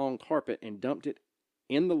 8-foot-long carpet and dumped it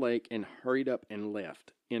in the lake and hurried up and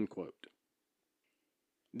left, end quote.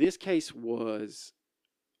 This case was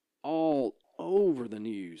all over the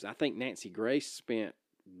news. I think Nancy Grace spent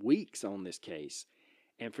weeks on this case.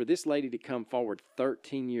 And for this lady to come forward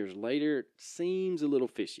 13 years later seems a little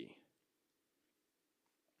fishy.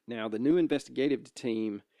 Now, the new investigative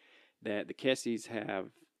team that the Kesses have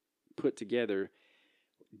put together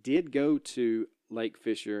did go to Lake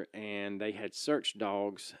Fisher, and they had search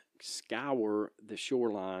dogs scour the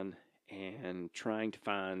shoreline and trying to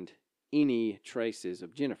find any traces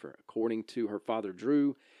of Jennifer. According to her father,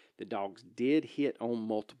 Drew, the dogs did hit on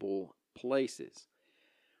multiple places.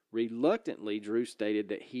 Reluctantly, Drew stated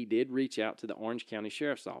that he did reach out to the Orange County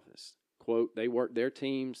Sheriff's Office. Quote, they worked their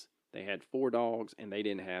teams, they had 4 dogs, and they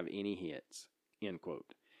didn't have any hits, end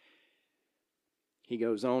quote. He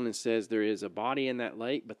goes on and says there is a body in that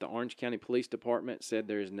lake, but the Orange County Police Department said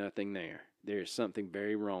there is nothing there. There is something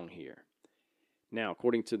very wrong here. Now,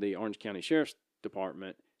 according to the Orange County Sheriff's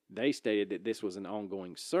Department, they stated that this was an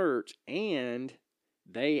ongoing search, and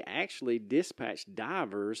they actually dispatched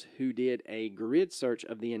divers who did a grid search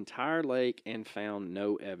of the entire lake and found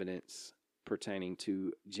no evidence pertaining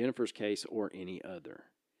to Jennifer's case or any other.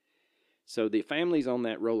 So the family's on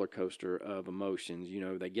that roller coaster of emotions. You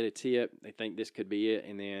know, they get a tip, they think this could be it,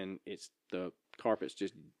 and then it's the carpet's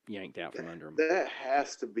just yanked out from under them. That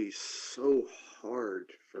has to be so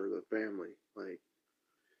hard for the family. Like,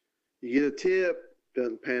 you get a tip,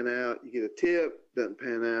 doesn't pan out. You get a tip, doesn't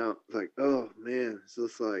pan out. It's like, oh, man. It's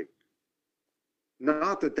just like,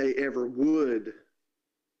 not that they ever would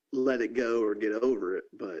let it go or get over it,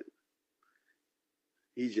 but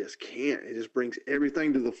you just can't. It just brings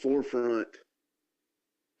everything to the forefront,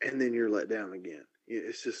 and then you're let down again.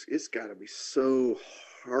 It's got to be so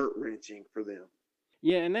heart-wrenching for them.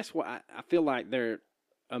 Yeah, and that's why I feel like they're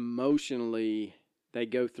emotionally, they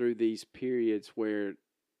go through these periods where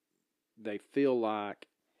they feel like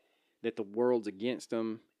that the world's against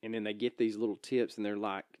them, and then they get these little tips, and they're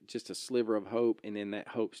like just a sliver of hope, and then that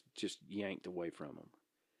hope's just yanked away from them.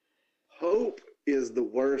 Hope is the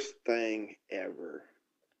worst thing ever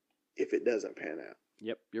if it doesn't pan out.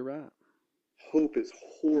 Yep, you're right. Hope is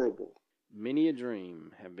horrible. Many a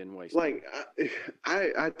dream have been wasted. Like,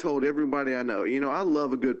 I told everybody I know, I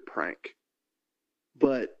love a good prank.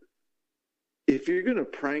 But if you're going to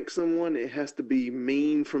prank someone, it has to be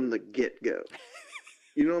mean from the get-go.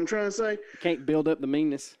 You know what I'm trying to say? You can't build up the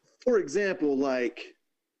meanness. For example, like,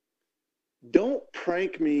 don't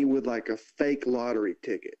prank me with like a fake lottery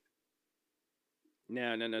ticket.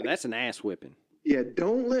 No. That's an ass whipping. Yeah,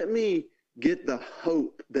 don't let me get the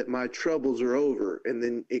hope that my troubles are over and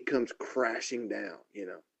then it comes crashing down, you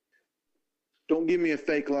know. Don't give me a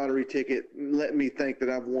fake lottery ticket and let me think that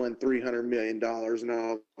I've won $300 million and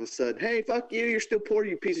all of a sudden, hey, fuck you, you're still poor,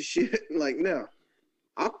 you piece of shit. Like, no,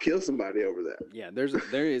 I'll kill somebody over that. Yeah,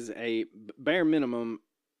 there is a bare minimum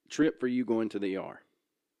trip for you going to the ER.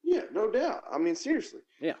 Yeah, no doubt. I mean, seriously.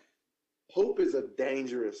 Yeah. Hope is a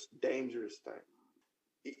dangerous, dangerous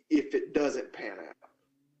thing if it doesn't pan out.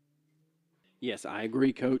 Yes, I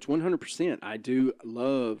agree, Coach. 100%. I do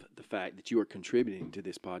love the fact that you are contributing to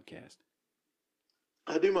this podcast.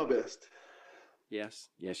 I do my best. Yes,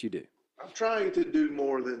 you do. I'm trying to do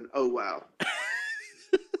more than, oh, wow.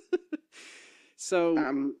 So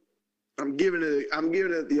I'm giving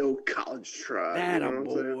it the old college try. That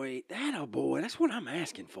a boy. That's what I'm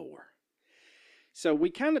asking for. So we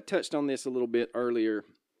kind of touched on this a little bit earlier,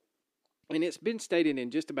 and it's been stated in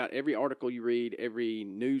just about every article you read, every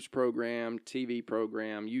news program, TV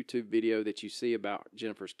program, YouTube video that you see about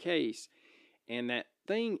Jennifer's case. And that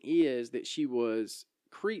thing is that she was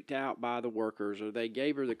creeped out by the workers, or they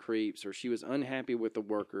gave her the creeps, or she was unhappy with the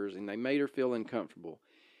workers, and they made her feel uncomfortable.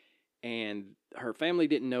 And her family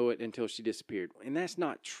didn't know it until she disappeared. And that's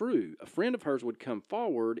not true. A friend of hers would come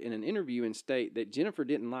forward in an interview and state that Jennifer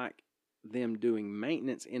didn't like them doing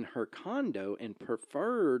maintenance in her condo and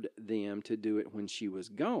preferred them to do it when she was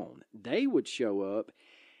gone. They would show up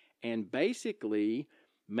and basically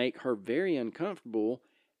make her very uncomfortable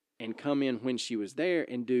and come in when she was there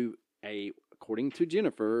and do according to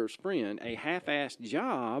Jennifer's friend, a half-assed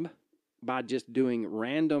job by just doing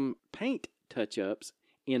random paint touch-ups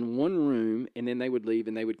in one room, and then they would leave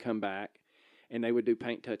and they would come back and they would do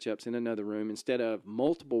paint touch-ups in another room instead of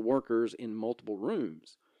multiple workers in multiple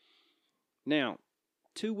rooms. Now,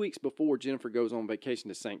 2 weeks before Jennifer goes on vacation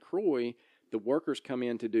to St. Croix, the workers come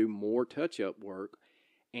in to do more touch-up work,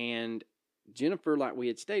 and Jennifer, like we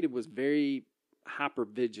had stated, was very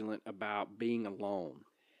hyper-vigilant about being alone.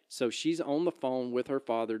 So she's on the phone with her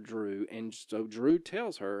father, Drew, and so Drew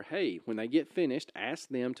tells her, hey, when they get finished, ask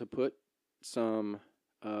them to put some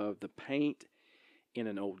of the paint in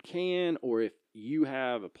an old can, or if you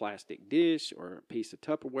have a plastic dish or a piece of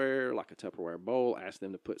Tupperware, like a Tupperware bowl, ask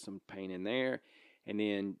them to put some paint in there, and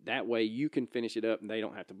then that way you can finish it up and they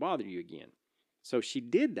don't have to bother you again. So she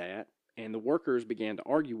did that, and the workers began to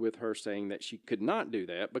argue with her, saying that she could not do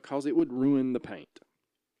that because it would ruin the paint.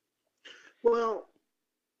 Well,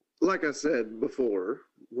 like I said before,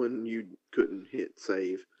 when you couldn't hit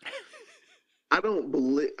save, I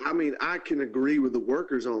can agree with the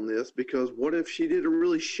workers on this, because what if she did a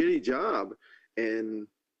really shitty job? And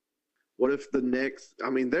what if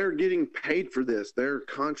they're getting paid for this. They're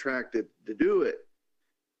contracted to do it.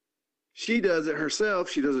 She does it herself.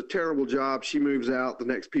 She does a terrible job. She moves out. The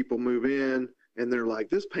next people move in, and they're like,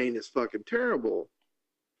 this paint is fucking terrible.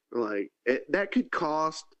 Like, that could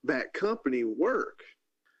cost that company work.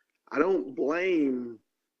 I don't blame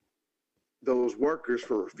those workers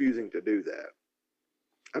for refusing to do that.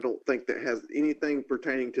 I don't think that has anything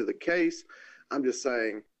pertaining to the case. I'm just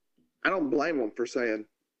saying, I don't blame them for saying,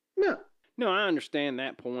 no. No, I understand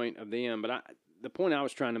that point of them, but the point I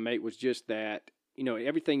was trying to make was just that,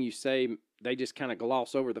 everything you say, they just kind of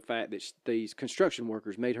gloss over the fact that these construction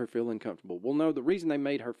workers made her feel uncomfortable. Well, no, the reason they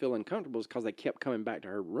made her feel uncomfortable is because they kept coming back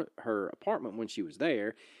to her apartment when she was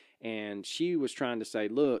there, and she was trying to say,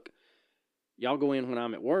 look, y'all go in when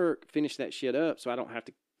I'm at work, finish that shit up so I don't have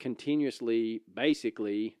to continuously,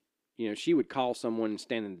 basically, she would call someone and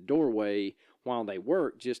stand in the doorway while they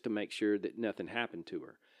work just to make sure that nothing happened to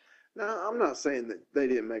her. No, I'm not saying that they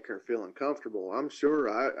didn't make her feel uncomfortable. I'm sure,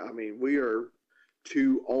 we are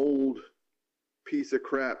two old piece of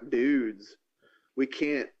crap dudes. We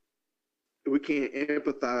can't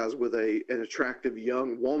empathize with an attractive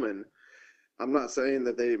young woman. I'm not saying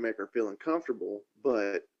that they didn't make her feel uncomfortable,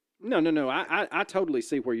 but No. I totally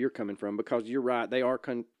see where you're coming from, because you're right.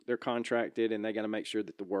 They're contracted, and they got to make sure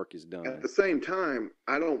that the work is done. At the same time,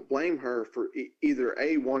 I don't blame her for either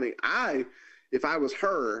wanting. If I was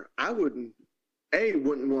her, I wouldn't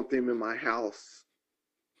want them in my house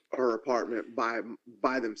or apartment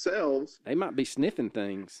by themselves. They might be sniffing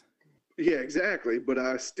things. Yeah, exactly. But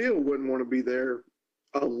I still wouldn't want to be there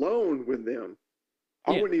alone with them.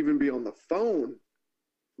 I wouldn't even be on the phone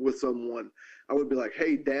with someone. I would be like,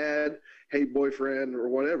 hey, dad, hey, boyfriend, or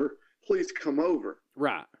whatever, please come over.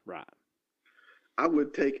 Right. I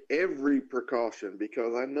would take every precaution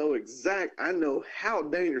because I know how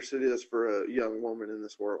dangerous it is for a young woman in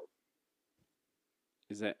this world.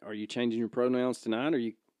 Are you changing your pronouns tonight?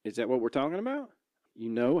 Is that what we're talking about? You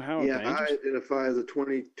know how Yeah, dangerous? I identify as a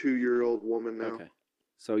 22-year-old woman now. Okay.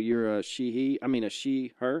 So you're a she, a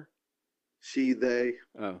she, her? She, they.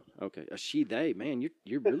 Oh, okay. A she, they. Man,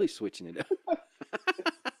 you're really switching it up.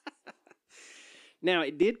 Now,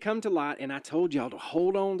 it did come to light, and I told y'all to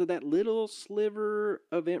hold on to that little sliver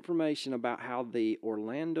of information about how the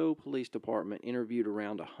Orlando Police Department interviewed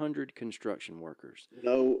around 100 construction workers.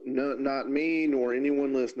 No, not me nor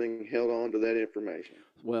anyone listening held on to that information.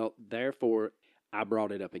 Well, therefore, I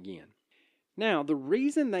brought it up again. Now, the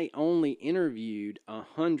reason they only interviewed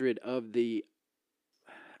 100 of the,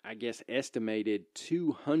 I guess, estimated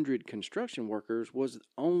 200 construction workers was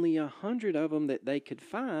only 100 of them that they could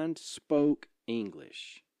find spoke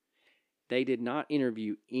English. They did not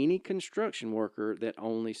interview any construction worker that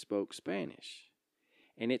only spoke Spanish.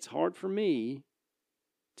 And it's hard for me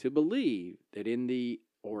to believe that in the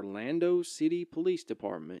Orlando City Police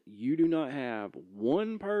Department, you do not have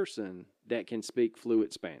one person that can speak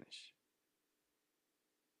fluent Spanish.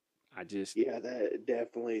 Yeah, that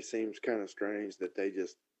definitely seems kind of strange that they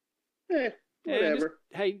just, whatever.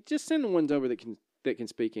 Just send the ones over that can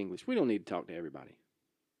speak English. We don't need to talk to everybody.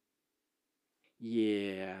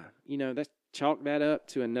 Yeah, let's chalk that up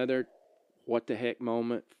to another what the heck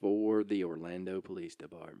moment for the Orlando Police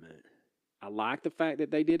Department. I like the fact that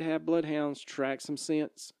they did have bloodhounds track some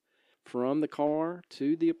scents from the car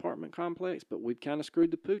to the apartment complex, but we've kind of screwed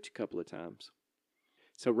the pooch a couple of times.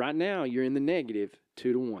 So right now, you're in the negative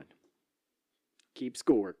 2-1. Keep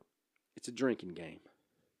score. It's a drinking game.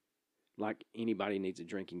 Like anybody needs a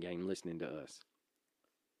drinking game listening to us.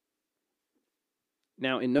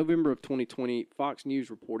 Now, in November of 2020, Fox News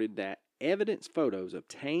reported that evidence photos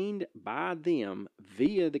obtained by them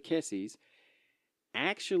via the Kesses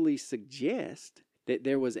actually suggest that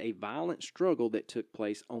there was a violent struggle that took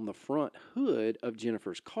place on the front hood of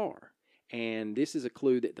Jennifer's car. And this is a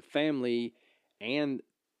clue that the family and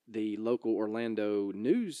the local Orlando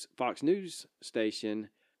Fox News station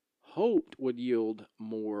hoped would yield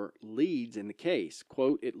more leads in the case.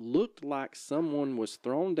 Quote, it looked like someone was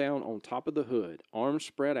thrown down on top of the hood, arms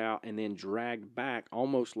spread out, and then dragged back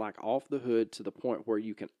almost like off the hood to the point where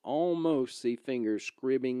you can almost see fingers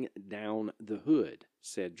scribbing down the hood,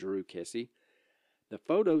 said Drew Kesse. The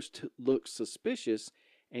photos look suspicious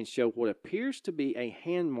and show what appears to be a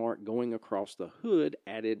hand mark going across the hood,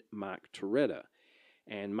 added Mike Toretta.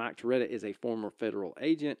 And Mike Toretta is a former federal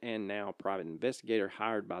agent and now a private investigator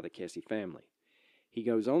hired by the Kesse family. He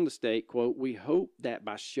goes on to state, quote, we hope that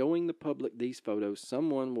by showing the public these photos,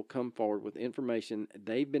 someone will come forward with information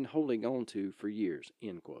they've been holding on to for years,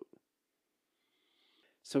 end quote.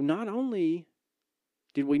 So not only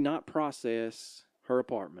did we not process her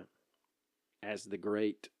apartment, as the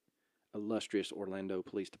great, illustrious Orlando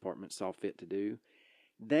Police Department saw fit to do,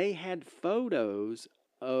 they had photos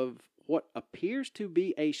of what appears to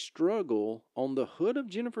be a struggle on the hood of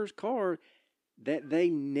Jennifer's car that they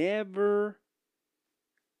never,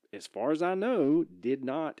 as far as I know, did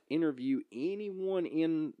not interview anyone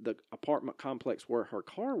in the apartment complex where her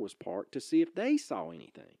car was parked to see if they saw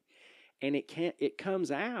anything. And it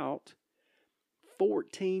comes out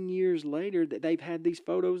 14 years later that they've had these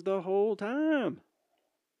photos the whole time.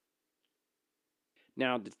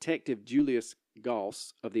 Now, Detective Julius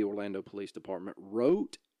Goss of the Orlando Police Department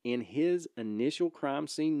wrote in his initial crime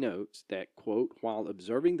scene notes that, quote, while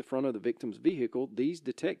observing the front of the victim's vehicle, these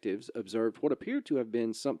detectives observed what appeared to have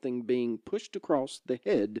been something being pushed across the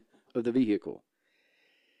head of the vehicle.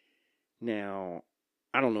 Now,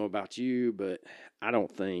 I don't know about you, but I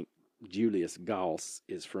don't think Julius Goss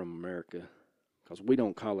is from America, because we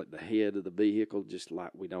don't call it the head of the vehicle, just like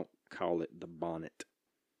we don't call it the bonnet.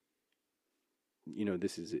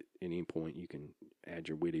 This is at any point you can add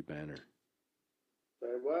your witty banner. Say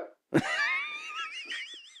what?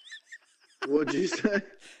 What'd you say?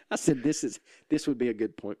 I said this would be a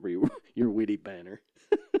good point for your witty banner.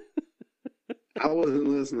 I wasn't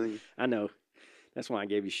listening. I know. That's why I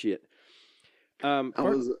gave you shit. I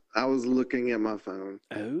was looking at my phone.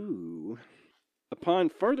 Oh. Upon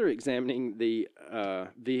further examining the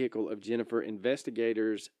vehicle of Jennifer,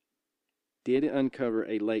 investigators did uncover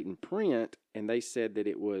a latent print, and they said that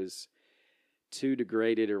it was too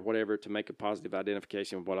degraded or whatever to make a positive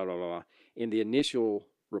identification, blah, blah, blah, blah, in the initial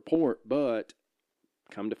report. But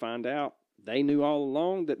come to find out, they knew all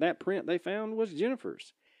along that print they found was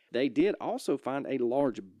Jennifer's. They did also find a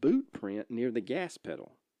large boot print near the gas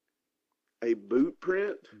pedal. A boot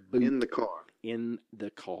print? In the car? In the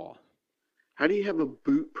car. How do you have a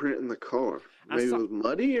boot print in the car? Maybe it was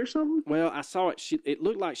muddy or something? Well, I saw it. It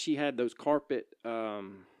looked like she had those carpet floor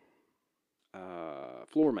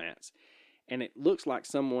mats. And it looks like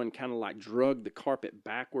someone kind of like drug the carpet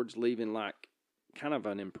backwards, leaving like kind of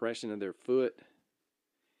an impression of their foot.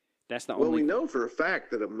 That's the only... Well, we know for a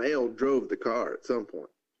fact that a male drove the car at some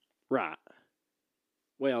point. Right.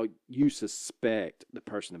 Well, you suspect the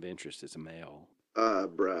person of interest is a male.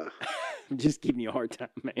 Bruh. I'm just giving you a hard time,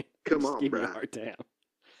 man. Come just on, giving bruh. you a hard time.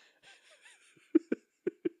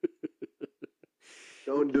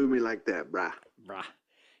 Don't do me like that, bruh. Bruh.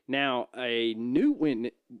 Now, a new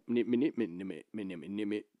witness...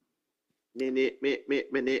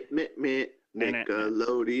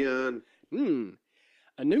 Nickelodeon.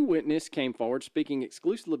 A new witness came forward speaking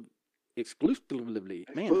exclusively.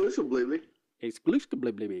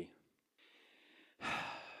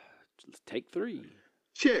 Let's take 3.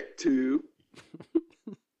 Check 2.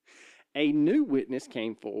 A new witness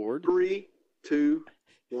came forward. 3, 2,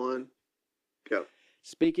 1, go.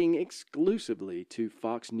 Speaking exclusively to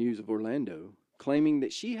Fox News of Orlando, claiming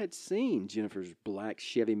that she had seen Jennifer's black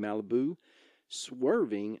Chevy Malibu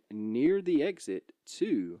swerving near the exit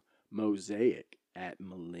to Mosaic at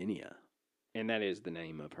Millennia. And that is the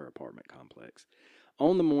name of her apartment complex.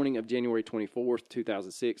 On the morning of January 24th,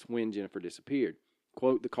 2006, when Jennifer disappeared.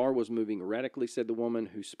 Quote, the car was moving erratically, said the woman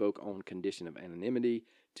who spoke on condition of anonymity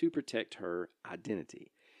to protect her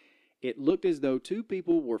identity. It looked as though 2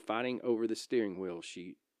 people were fighting over the steering wheel,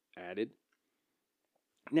 she added.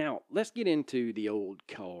 Now, let's get into the old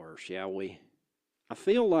car, shall we? I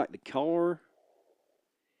feel like the car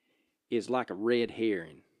is like a red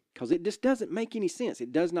herring because it just doesn't make any sense.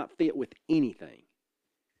 It does not fit with anything.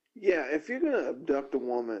 Yeah, if you're going to abduct a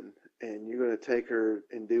woman and you're going to take her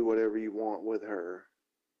and do whatever you want with her,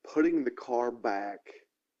 putting the car back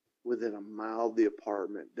within a mile of the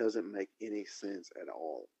apartment doesn't make any sense at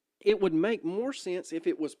all. It would make more sense if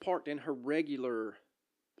it was parked in her regular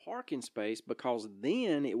parking space, because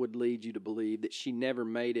then it would lead you to believe that she never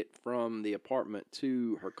made it from the apartment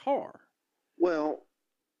to her car. Well,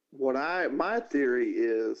 my theory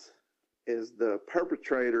is the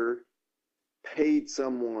perpetrator paid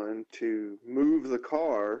someone to move the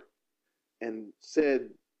car, and said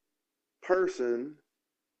person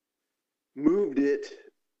moved it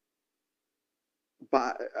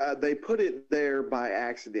they put it there by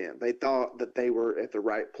accident. They thought that they were at the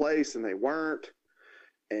right place and they weren't,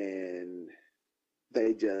 and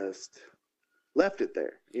they just left it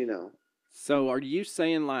there, you know. So are you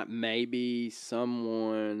saying like maybe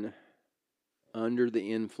someone under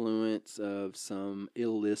the influence of some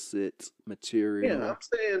illicit material? Yeah,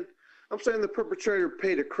 I'm saying the perpetrator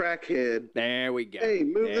paid a crackhead. There we go. Hey,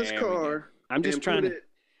 move this car. I'm just trying to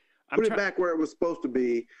put it back where it was supposed to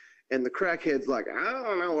be. And the crackhead's like, I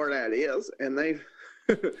don't know where that is. And they...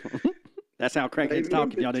 That's how crackheads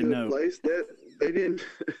talk, if y'all didn't know. Place that they didn't...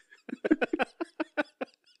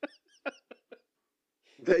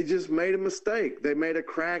 They just made a mistake. They made a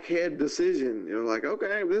crackhead decision. You're like,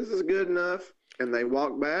 okay, this is good enough. And they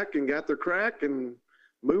walked back and got their crack and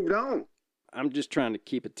moved on. I'm just trying to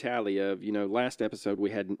keep a tally of, last episode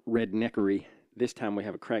we had redneckery. This time we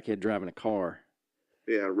have a crackhead driving a car.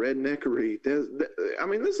 Yeah, redneckery. This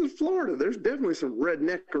is Florida. There's definitely some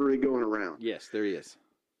redneckery going around. Yes, there is.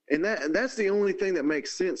 And that's the only thing that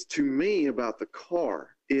makes sense to me about the car.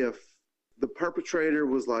 If the perpetrator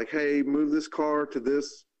was like, hey, move this car to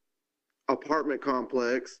this apartment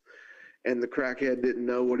complex, and the crackhead didn't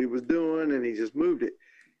know what he was doing, and he just moved it.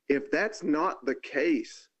 If that's not the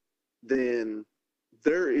case, then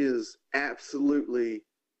it is absolutely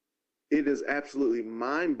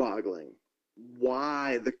mind-boggling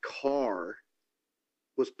why the car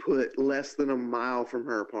was put less than a mile from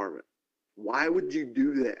her apartment. Why would you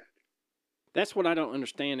do that? That's what I don't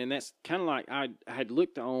understand, and that's kind of like I had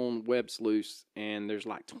looked on Web Sleuths, and there's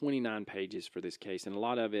like 29 pages for this case, and a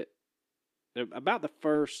lot of it, about the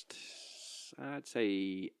first, I'd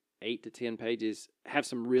say 8 to 10 pages, have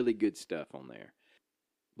some really good stuff on there.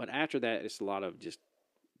 But after that, it's a lot of just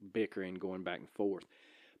bickering, going back and forth.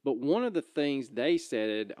 But one of the things they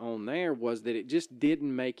said on there was that it just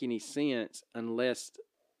didn't make any sense unless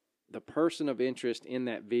the person of interest in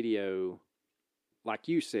that video, like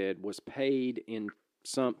you said, was paid in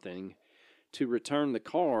something to return the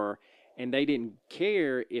car, and they didn't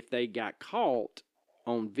care if they got caught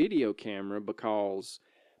on video camera, because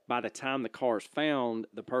by the time the car is found,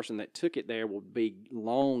 the person that took it there will be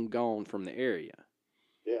long gone from the area.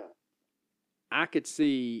 Yeah. I could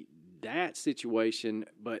see that situation,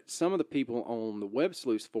 but some of the people on the Web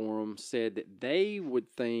Sleuths forum said that they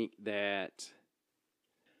would think that,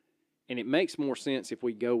 And it makes more sense if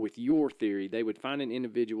we go with your theory. They would find an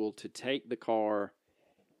individual to take the car,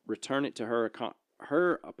 return it to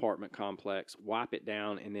her apartment complex, wipe it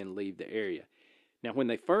down, and then leave the area. Now, when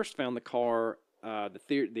they first found the car,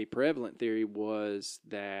 the prevalent theory was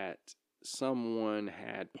that someone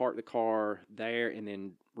had parked the car there and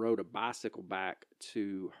then rode a bicycle back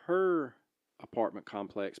to her apartment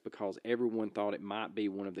complex because everyone thought it might be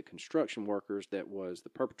one of the construction workers that was the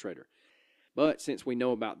perpetrator. But since we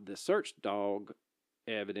know about the search dog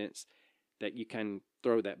evidence, that you can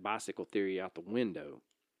throw that bicycle theory out the window.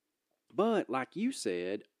 But like you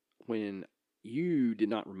said, when you did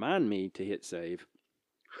not remind me to hit save,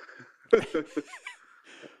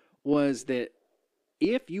 was that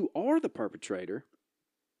if you are the perpetrator,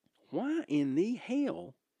 why in the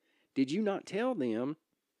hell did you not tell them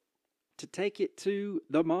to take it to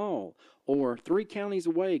the mall or 3 counties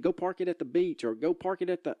away, go park it at the beach or go park it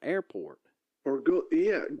at the airport? Or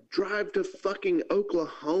drive to fucking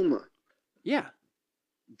Oklahoma. Yeah.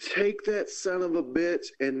 Take that son of a bitch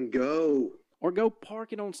and go. Or go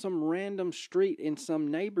park it on some random street in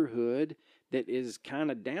some neighborhood that is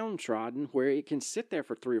kind of downtrodden where it can sit there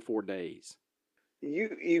for 3 or 4 days.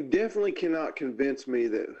 You definitely cannot convince me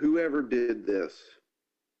that whoever did this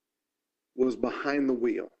was behind the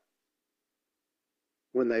wheel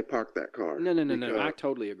when they parked that car. No. I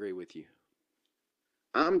totally agree with you.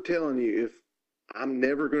 I'm telling you, if I'm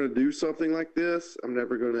never going to do something like this, I'm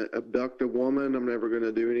never going to abduct a woman, I'm never going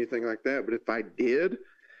to do anything like that. But if I did,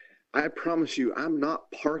 I promise you, I'm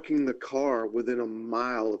not parking the car within a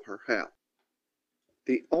mile of her house.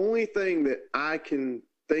 The only thing that I can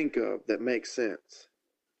think of that makes sense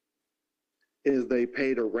is they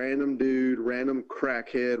paid a random dude, random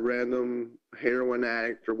crackhead, random heroin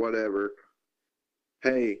addict or whatever,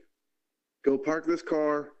 hey, go park this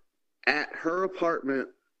car at her apartment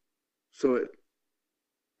so it,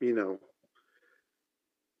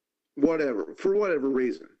 whatever, for whatever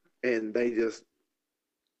reason. And they just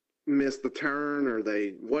missed the turn or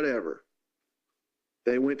whatever.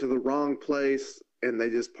 They went to the wrong place and they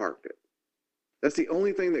just parked it. That's the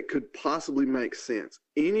only thing that could possibly make sense.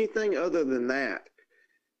 Anything other than that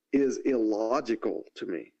is illogical to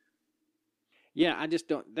me. Yeah, I just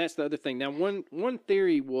don't. That's the other thing. Now, one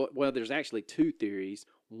theory, well, there's actually 2 theories.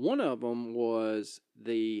 One of them was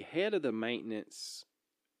the head of the maintenance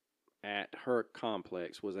at her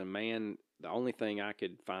complex was a man. The only thing I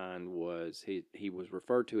could find was he was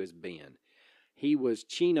referred to as Ben. He was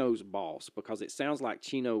Chino's boss because it sounds like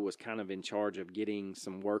Chino was kind of in charge of getting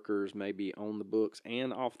some workers maybe on the books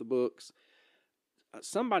and off the books.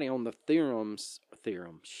 Somebody on the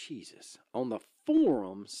on the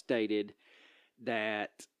forum stated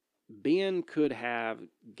that Ben could have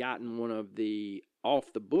gotten one of the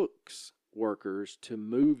off the books workers to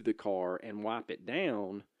move the car and wipe it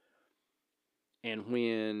down. And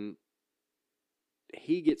when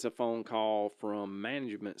he gets a phone call from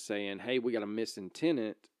management saying, hey, we got a missing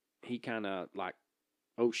tenant, he kind of like,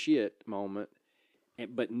 oh shit moment,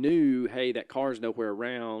 but knew, hey, that car's nowhere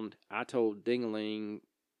around. I told Dingaling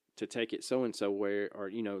to take it so-and-so where, or,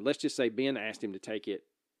 let's just say Ben asked him to take it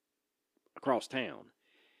across town.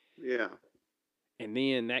 Yeah. And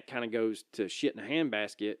then that kind of goes to shit in a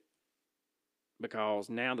handbasket because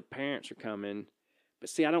now the parents are coming. But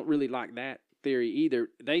see, I don't really like that theory either.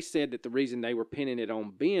 They said that the reason they were pinning it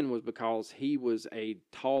on Ben was because he was a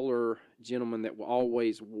taller gentleman that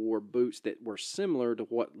always wore boots that were similar to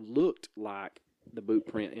what looked like the boot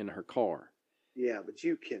print in her car. Yeah, but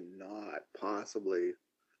you cannot possibly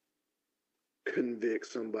convict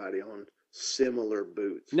somebody on similar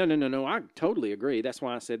boots. No. I totally agree. That's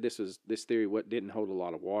why I said this theory didn't hold a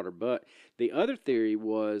lot of water. But the other theory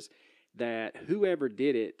was that whoever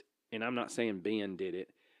did it, and I'm not saying Ben did it,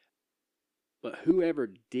 but whoever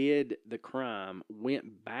did the crime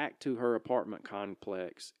went back to her apartment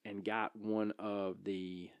complex and got one of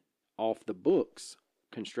the off-the-books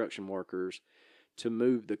construction workers to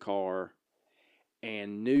move the car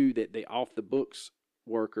and knew that the off-the-books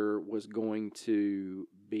worker was going to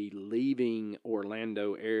be leaving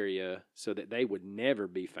Orlando area so that they would never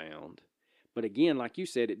be found. But again, like you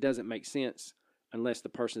said, it doesn't make sense unless the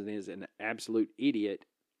person is an absolute idiot.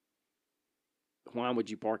 Why would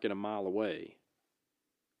you park it a mile away?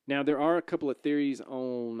 Now, there are a couple of theories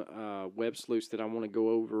on Web Sleuths that I want to go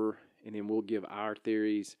over, and then we'll give our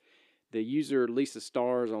theories. The user Lisa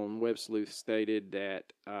Stars on Web Sleuth stated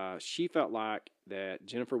that she felt like that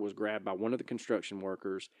Jennifer was grabbed by one of the construction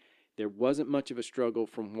workers. There wasn't much of a struggle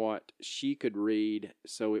from what she could read,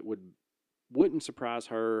 so it wouldn't surprise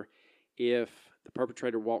her if the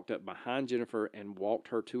perpetrator walked up behind Jennifer and walked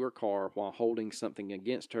her to her car while holding something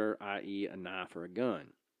against her, i.e. a knife or a gun.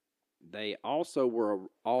 They also were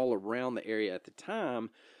all around the area at the time,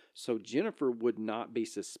 so Jennifer would not be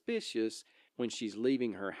suspicious when she's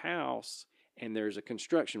leaving her house and there's a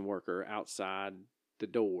construction worker outside the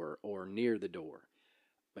door or near the door.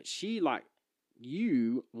 But she, like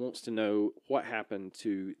you, wants to know what happened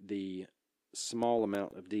to the small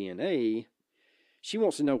amount of DNA. She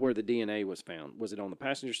wants to know where the DNA was found. Was it on the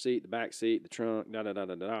passenger seat, the back seat, the trunk,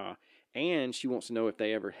 da-da-da-da-da? And she wants to know if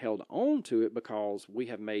they ever held on to it, because we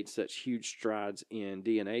have made such huge strides in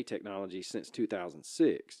DNA technology since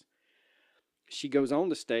 2006. She goes on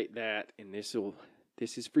to state that, and this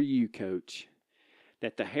is for you, Coach,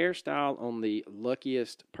 that the hairstyle on the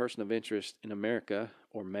luckiest person of interest in America,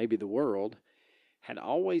 or maybe the world, had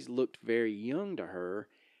always looked very young to her,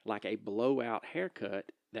 like a blowout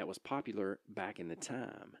haircut that was popular back in the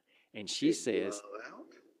time. And she says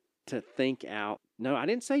to think out. No, I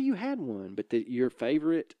didn't say you had one, but your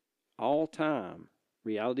favorite all-time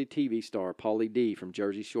reality TV star, Pauly D from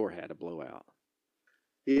Jersey Shore, had a blowout.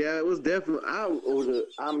 Yeah, it was definitely.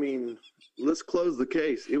 I mean, let's close the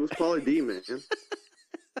case. It was Pauly D, man.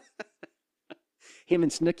 Him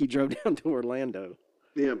and Snooki drove down to Orlando.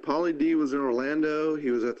 Yeah, Pauly D was in Orlando.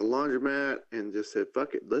 He was at the laundromat and just said,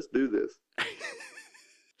 "Fuck it, let's do this."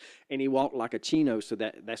 And he walked like a Chino, so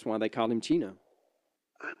that's why they called him Chino.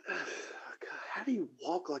 How do you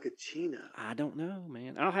walk like a Chino? I don't know,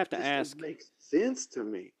 man. I'll have to ask. It makes sense to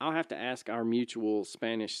me. I'll have to ask our mutual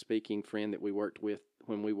Spanish-speaking friend that we worked with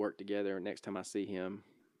when we worked together next time I see him.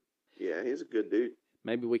 Yeah, he's a good dude.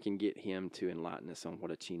 Maybe we can get him to enlighten us on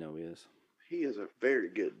what a Chino is. He is a very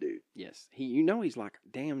good dude. Yes. He's like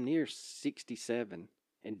damn near 67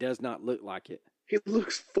 and does not look like it. He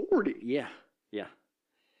looks 40. Yeah.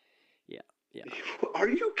 Are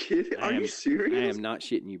you kidding? Are you serious? I am not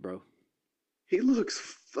shitting you, bro. He looks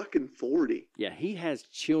fucking 40. Yeah, he has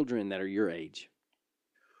children that are your age.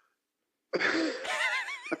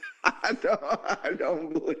 I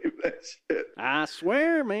don't believe that shit. I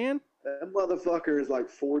swear, man. That motherfucker is like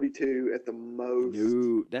 42 at the most.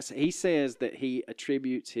 No, he says that he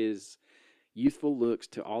attributes his youthful looks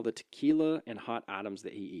to all the tequila and hot items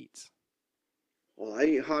that he eats. Well, I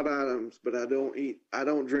eat hot items, but I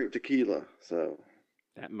don't drink tequila, so.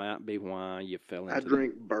 That might be why you fell into I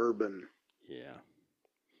drink bourbon. Yeah.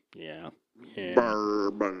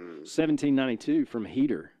 Bourbon. 1792 from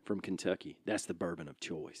Heater from Kentucky. That's the bourbon of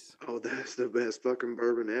choice. Oh, that's the best fucking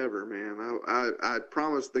bourbon ever, man. I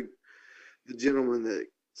promised the gentleman that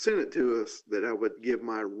sent it to us that I would give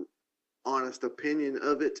my honest opinion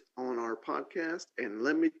of it on our podcast. And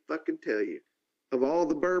let me fucking tell you, of all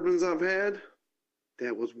the bourbons I've had,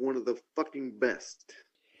 that was one of the fucking best.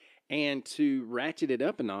 And to ratchet it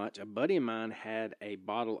up a notch, a buddy of mine had a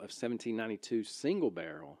bottle of 1792 single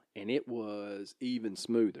barrel, and it was even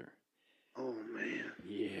smoother. Oh, man.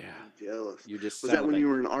 Yeah. I'm jealous. You're just was that when you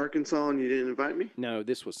were in Arkansas and you didn't invite me? No,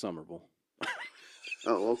 this was Somerville.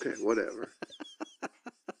 Oh, okay. Whatever.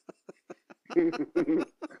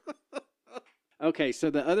 Okay, so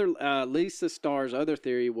the other, Lisa Starr's other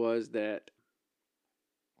theory was that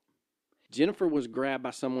Jennifer was grabbed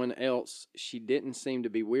by someone else she didn't seem to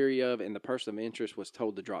be weary of, and the person of interest was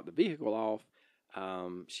told to drop the vehicle off.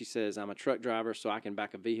 She says, "I'm a truck driver, so I can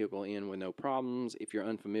back a vehicle in with no problems. If you're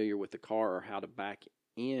unfamiliar with the car or how to back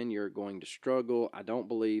in, you're going to struggle. I don't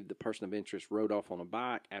believe the person of interest rode off on a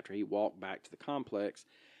bike after he walked back to the complex.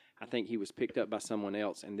 I think he was picked up by someone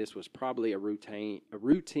else, and this was probably a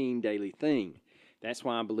routine daily thing. That's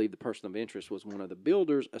why I believe the person of interest was one of the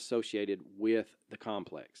builders associated with the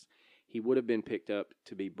complex. He would have been picked up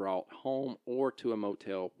to be brought home or to a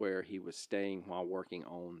motel where he was staying while working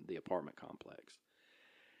on the apartment complex."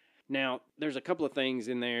 Now, there's a couple of things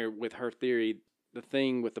in there with her theory. The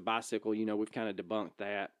thing with the bicycle, we've kind of debunked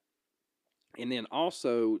that. And then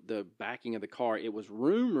also the backing of the car. It was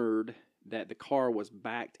rumored that the car was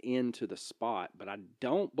backed into the spot, but I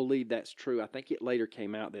don't believe that's true. I think it later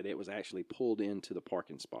came out that it was actually pulled into the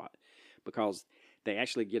parking spot, because they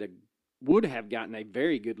actually would have gotten a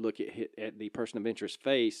very good look at the person of interest's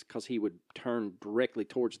face, because he would turn directly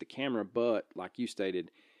towards the camera. But like you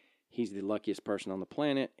stated, he's the luckiest person on the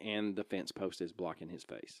planet, and the fence post is blocking his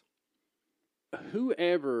face.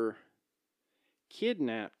 Whoever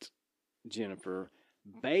kidnapped Jennifer,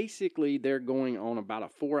 basically they're going on about a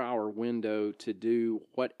 4-hour window to do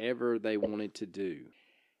whatever they wanted to do.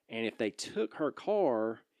 And if they took her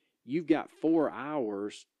car, you've got 4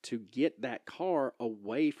 hours to get that car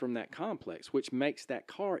away from that complex, which makes that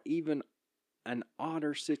car even an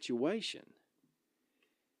odder situation.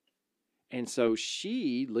 And so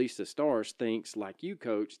Lisa Starrs, thinks, like you,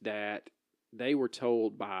 Coach, that they were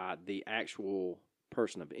told by the actual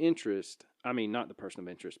person of interest, I mean, not the person of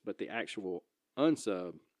interest, but the actual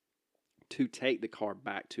unsub, to take the car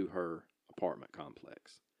back to her apartment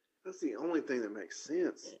complex. That's the only thing that makes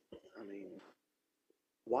sense. I mean,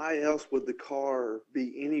 why else would the car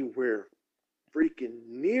be anywhere freaking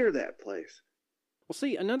near that place? Well,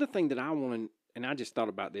 see, another thing that I want to, and I just thought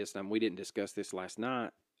about this, and we didn't discuss this last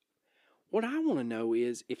night. What I want to know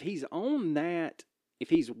is if he's on that, if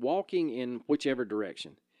he's walking in whichever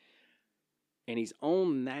direction, and he's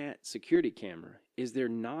on that security camera, is there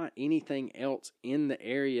not anything else in the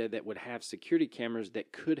area that would have security cameras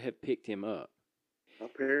that could have picked him up?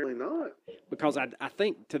 Apparently not. Because I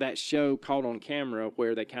think to that show Caught on Camera,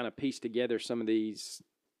 where they kind of piece together some of these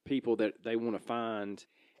people that they want to find,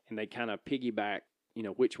 and they kind of piggyback, you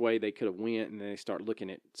know, which way they could have went, and then they start looking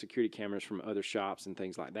at security cameras from other shops and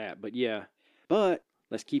things like that. But yeah, but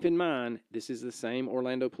let's keep in mind, this is the same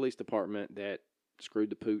Orlando Police Department that screwed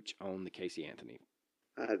the pooch on the Casey Anthony.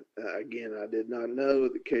 I did not know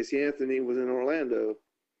that Casey Anthony was in Orlando.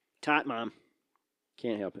 Tight mom.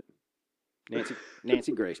 Can't help it.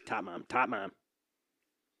 Nancy Grace. Tight mom.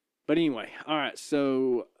 But anyway, all right,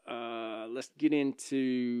 so let's get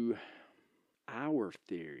into our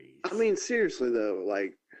theories. I mean, seriously, though,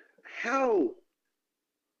 like, how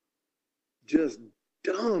just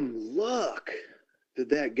dumb luck did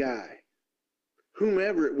that guy,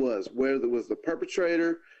 whomever it was, whether it was the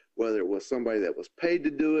perpetrator, whether it was somebody that was paid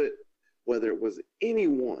to do it, whether it was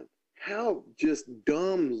anyone, how just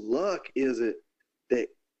dumb luck is it that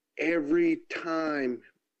every time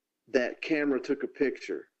that camera took a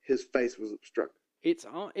picture, his face was obstructed?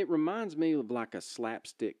 It reminds me of like a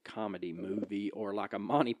slapstick comedy movie or like a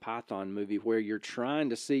Monty Python movie where you're trying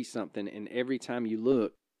to see something, and every time you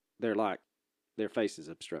look, their face is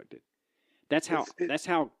obstructed. That's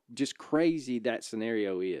how just crazy that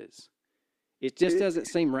scenario is. It just doesn't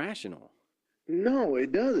seem rational. No,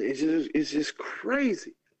 it doesn't. It's just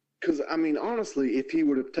crazy. Because, I mean, honestly, if he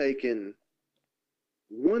would have taken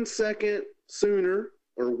 1 second sooner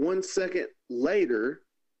or 1 second later,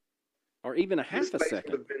 or even a half a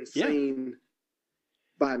second, would have been seen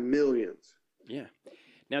by millions. Yeah.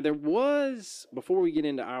 Now, there was, before we get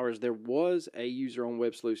into ours, there was a user on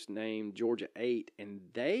WebSleuth named Georgia8, and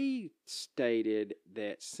they stated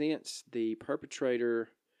that since the perpetrator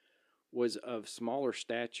was of smaller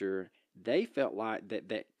stature, they felt like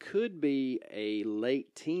that could be a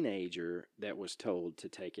late teenager that was told to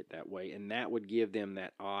take it that way, and that would give them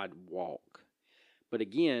that odd walk. But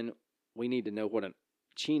again, we need to know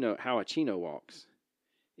how a chino walks.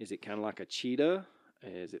 Is it kind of like a cheetah?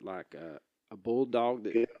 Is it like a bulldog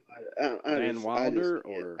that Van Wilder?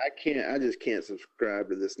 I just can't subscribe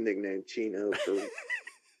to this nickname Chino.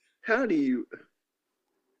 How do you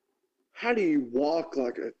walk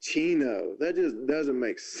like a chino? That just doesn't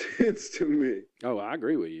make sense to me. Oh, I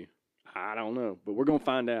agree with you. I don't know, but we're going to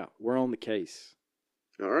find out. We're on the case.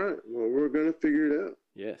 All right. Well, we're going to figure it out.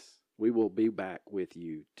 Yes. We will be back with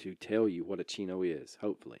you to tell you what a chino is,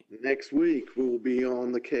 hopefully. Next week, we will be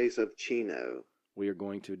on the case of chino. We are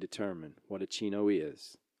going to determine what a chino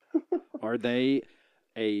is. Are they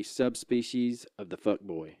a subspecies of the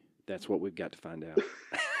fuckboy? That's what we've got to find out.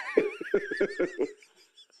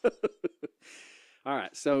 All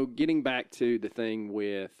right, so getting back to the thing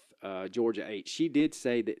with Georgia 8, she did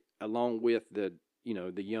say that along with the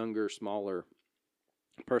younger, smaller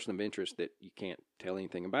person of interest that you can't tell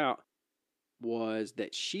anything about, was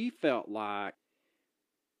that she felt like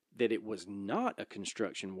that it was not a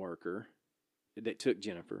construction worker that took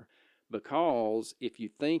Jennifer, because if you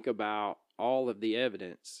think about all of the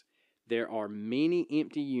evidence, there are many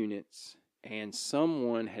empty units, and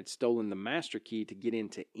someone had stolen the master key to get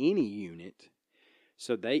into any unit.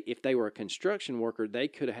 So if they were a construction worker, they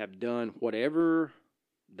could have done whatever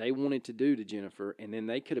they wanted to do to Jennifer, and then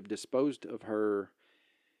they could have disposed of her.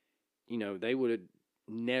 They would have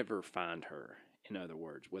never find her, in other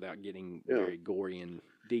words, without getting very gory and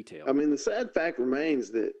detailed. I mean, the sad fact remains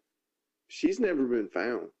that she's never been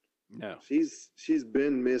found. No. She's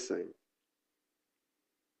been missing.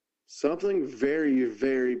 Something very,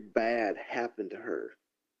 very bad happened to her.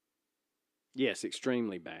 Yes,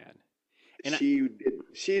 extremely bad. And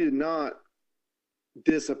she did not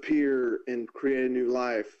disappear and create a new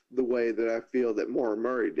life the way that I feel that Maura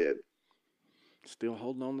Murray did. Still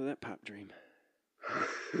holding on to that pipe dream.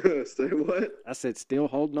 Say what? I said still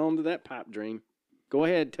holding on to that pipe dream. Go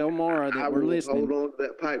ahead, tell Maura that we're listening. Hold on to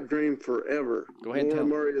that pipe dream forever. Go ahead and Maura tell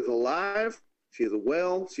Murray is alive. She's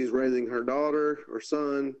well. She's raising her daughter or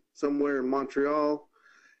son somewhere in Montreal,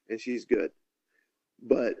 and she's good.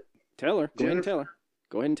 But tell her. Go ahead and tell her.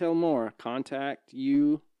 Go ahead and tell Maura. Contact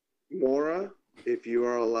you. Maura, if you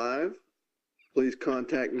are alive, Please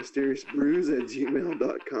contact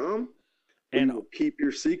mysteriousbrews@gmail.com. And We will keep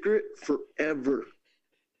your secret forever.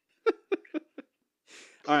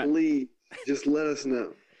 all right. Please, just let us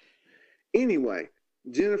know. Anyway,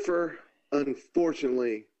 Jennifer,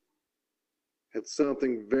 unfortunately, had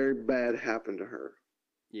something very bad happen to her.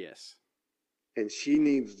 Yes. And she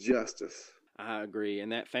needs justice. I agree.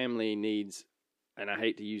 And that family needs, and I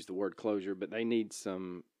hate to use the word closure, but they need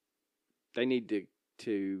to, I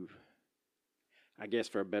guess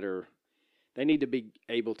they need to be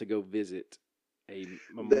able to go visit a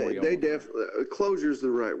memorial. They definitely, closure is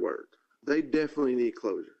the right word. They definitely need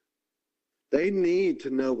closure. They need to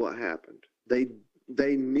know what happened. They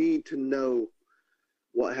need to know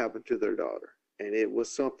what happened to their daughter. And it was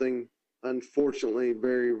something, unfortunately,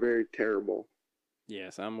 very, very terrible.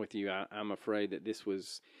 Yes, I'm with you. I'm afraid that this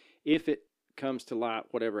was, if it comes to light,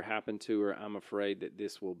 whatever happened to her, I'm afraid that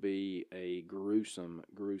this will be a gruesome,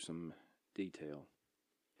 gruesome detail.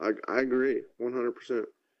 I agree, 100%.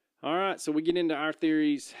 All right, so we get into our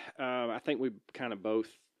theories. I think we kind of both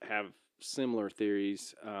have similar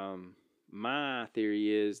theories. My theory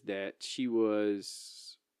is that she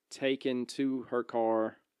was taken to her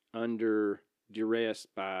car under duress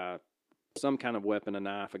by some kind of weapon, a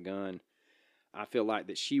knife, a gun. I feel like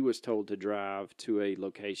that she was told to drive to a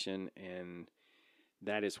location, and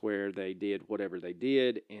that is where they did whatever they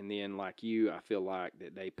did. And then, like you, I feel like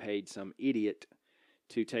that they paid some idiot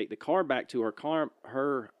to take the car back to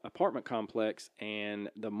her apartment complex, and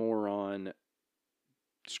the moron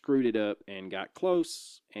screwed it up and got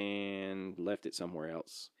close and left it somewhere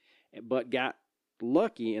else. But got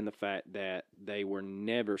lucky in the fact that they were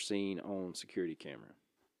never seen on security camera.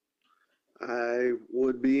 I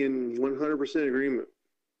would be in 100% agreement.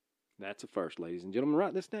 That's a first, ladies and gentlemen.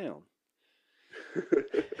 Write this down.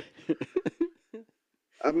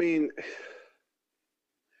 I mean,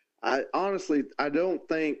 I don't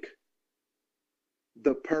think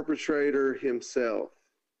the perpetrator himself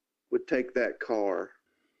would take that car.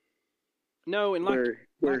 No, and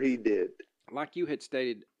where he did. Like you had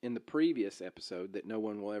stated in the previous episode that no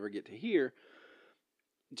one will ever get to hear,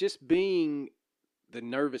 just being the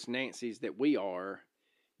nervous Nancy's that we are,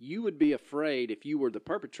 you would be afraid if you were the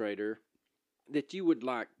perpetrator that you would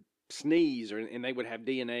like sneeze and they would have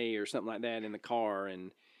DNA or something like that in the car,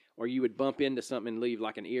 or you would bump into something and leave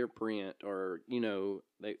like an ear print or,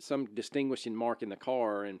 some distinguishing mark in the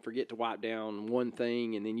car and forget to wipe down one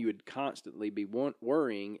thing, and then you would constantly be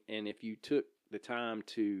worrying. And if you took the time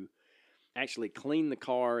to actually clean the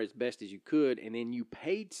car as best as you could, and then you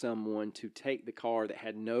paid someone to take the car that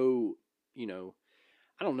had no,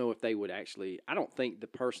 I don't know if they would actually, I don't think the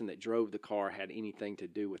person that drove the car had anything to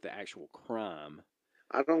do with the actual crime.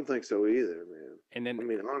 I don't think so either, man. And then, I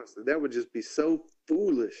mean, honestly, that would just be so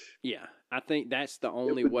foolish. Yeah, I think that's the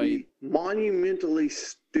only way. Be monumentally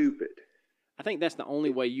stupid. I think that's the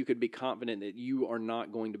only way you could be confident that you are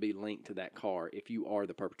not going to be linked to that car if you are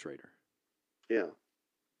the perpetrator. Yeah.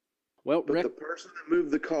 Well, but the person that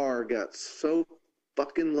moved the car got so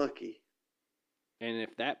fucking lucky. And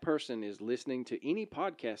if that person is listening to any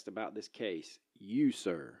podcast about this case, you,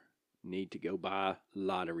 sir, need to go buy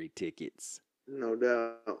lottery tickets. No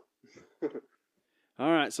doubt.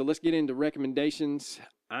 All right, so let's get into recommendations.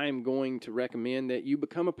 I'm going to recommend that you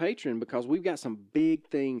become a patron because we've got some big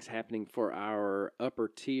things happening for our upper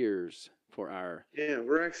tiers. Yeah,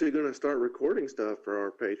 we're actually going to start recording stuff for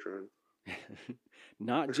our Patreon.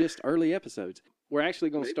 Not just early episodes. We're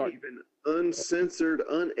actually going to start even uncensored,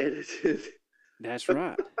 unedited. That's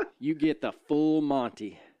right. You get the full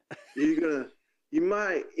Monty. You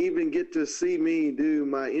might even get to see me do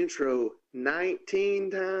my intro 19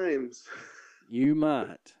 times. You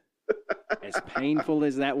might. As painful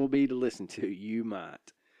as that will be to listen to, you might.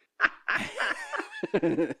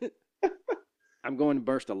 I'm going to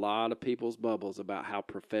burst a lot of people's bubbles about how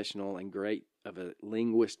professional and great of a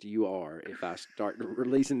linguist you are if I start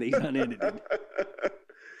releasing these unedited.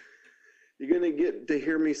 You're going to get to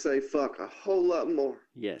hear me say fuck a whole lot more.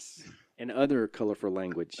 Yes, and other colorful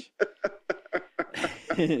language.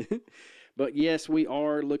 But yes, we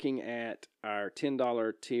are looking at our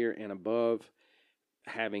 $10 tier and above,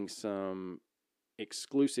 having some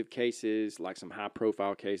exclusive cases, like some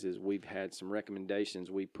high-profile cases. We've had some recommendations.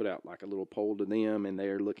 We put out like a little poll to them, and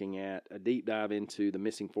they're looking at a deep dive into the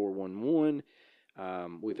missing 411.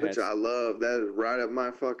 Which I love. That is right up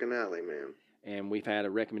my fucking alley, man. And we've had a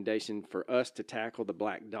recommendation for us to tackle the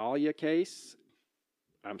Black Dahlia case.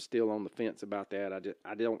 I'm still on the fence about that.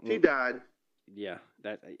 I don't. She died. Yeah,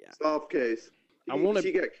 Soft case. She got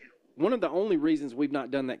killed. One of the only reasons we've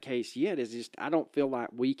not done that case yet is just I don't feel like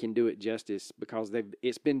we can do it justice because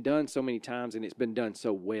it's been done so many times and it's been done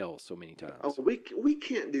so well so many times. Oh, we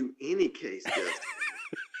can't do any case justice.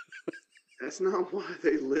 That's not why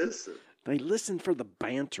they listen. They listen for the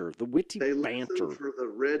banter, the witty They banter. listen for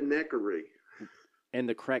the redneckery. And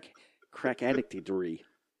the crack addictedry.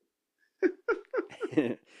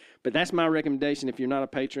 But that's my recommendation. If you're not a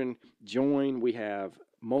patron, join. We have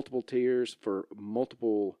multiple tiers for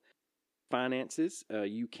multiple finances.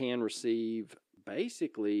 You can receive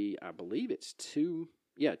basically, I believe it's 2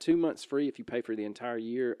 months free if you pay for the entire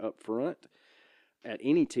year up front at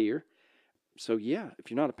any tier. So yeah,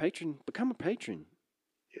 if you're not a patron, become a patron.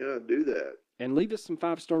 Yeah, do that. And leave us some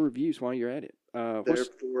 5-star reviews while you're at it.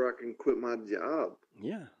 Therefore, I can quit my job.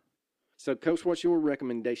 Yeah. So, Coach, what's your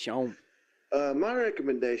recommendation? My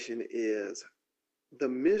recommendation is The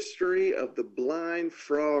Mystery of the Blind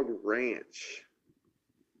Frog Ranch.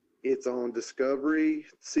 It's on Discovery.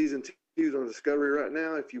 Season 2 is on Discovery right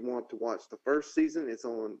now. If you want to watch the first season, it's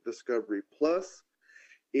on Discovery Plus.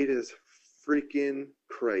 It is freaking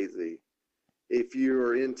crazy. If you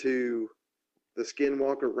are into the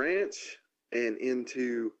Skinwalker Ranch and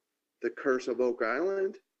into the Curse of Oak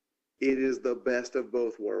Island, it is the best of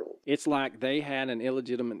both worlds. It's like they had an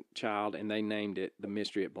illegitimate child and they named it The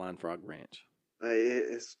Mystery at Blind Frog Ranch. I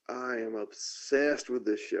am obsessed with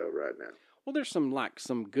this show right now. Well, there's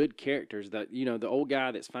some good characters that, the old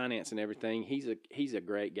guy that's financing everything, he's a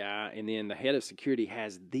great guy. And then the head of security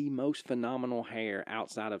has the most phenomenal hair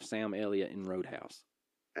outside of Sam Elliott in Roadhouse.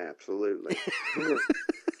 Absolutely.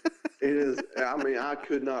 It is. I mean, I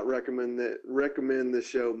could not recommend the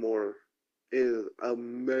show more. It is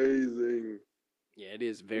amazing. Yeah, it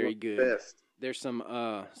is very good. Best. There's some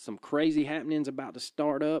crazy happenings about to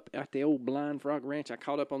start up at the old Blind Frog Ranch. I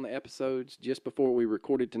caught up on the episodes just before we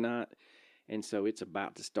recorded tonight, and so it's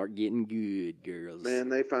about to start getting good, girls. Man,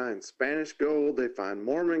 they find Spanish gold. They find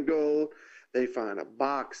Mormon gold. They find a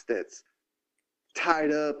box that's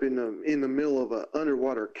tied up in the middle of an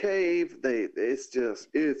underwater cave. It's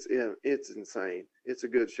insane. It's a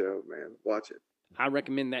good show, man. Watch it. I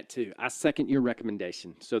recommend that too. I second your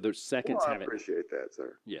recommendation. So the seconds have it. I appreciate that,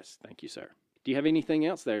 sir. Yes, thank you, sir. Do you have anything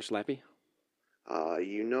else there, Slappy? I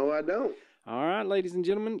don't. All right, ladies and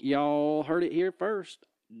gentlemen, y'all heard it here first.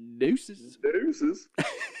 Deuces. Deuces.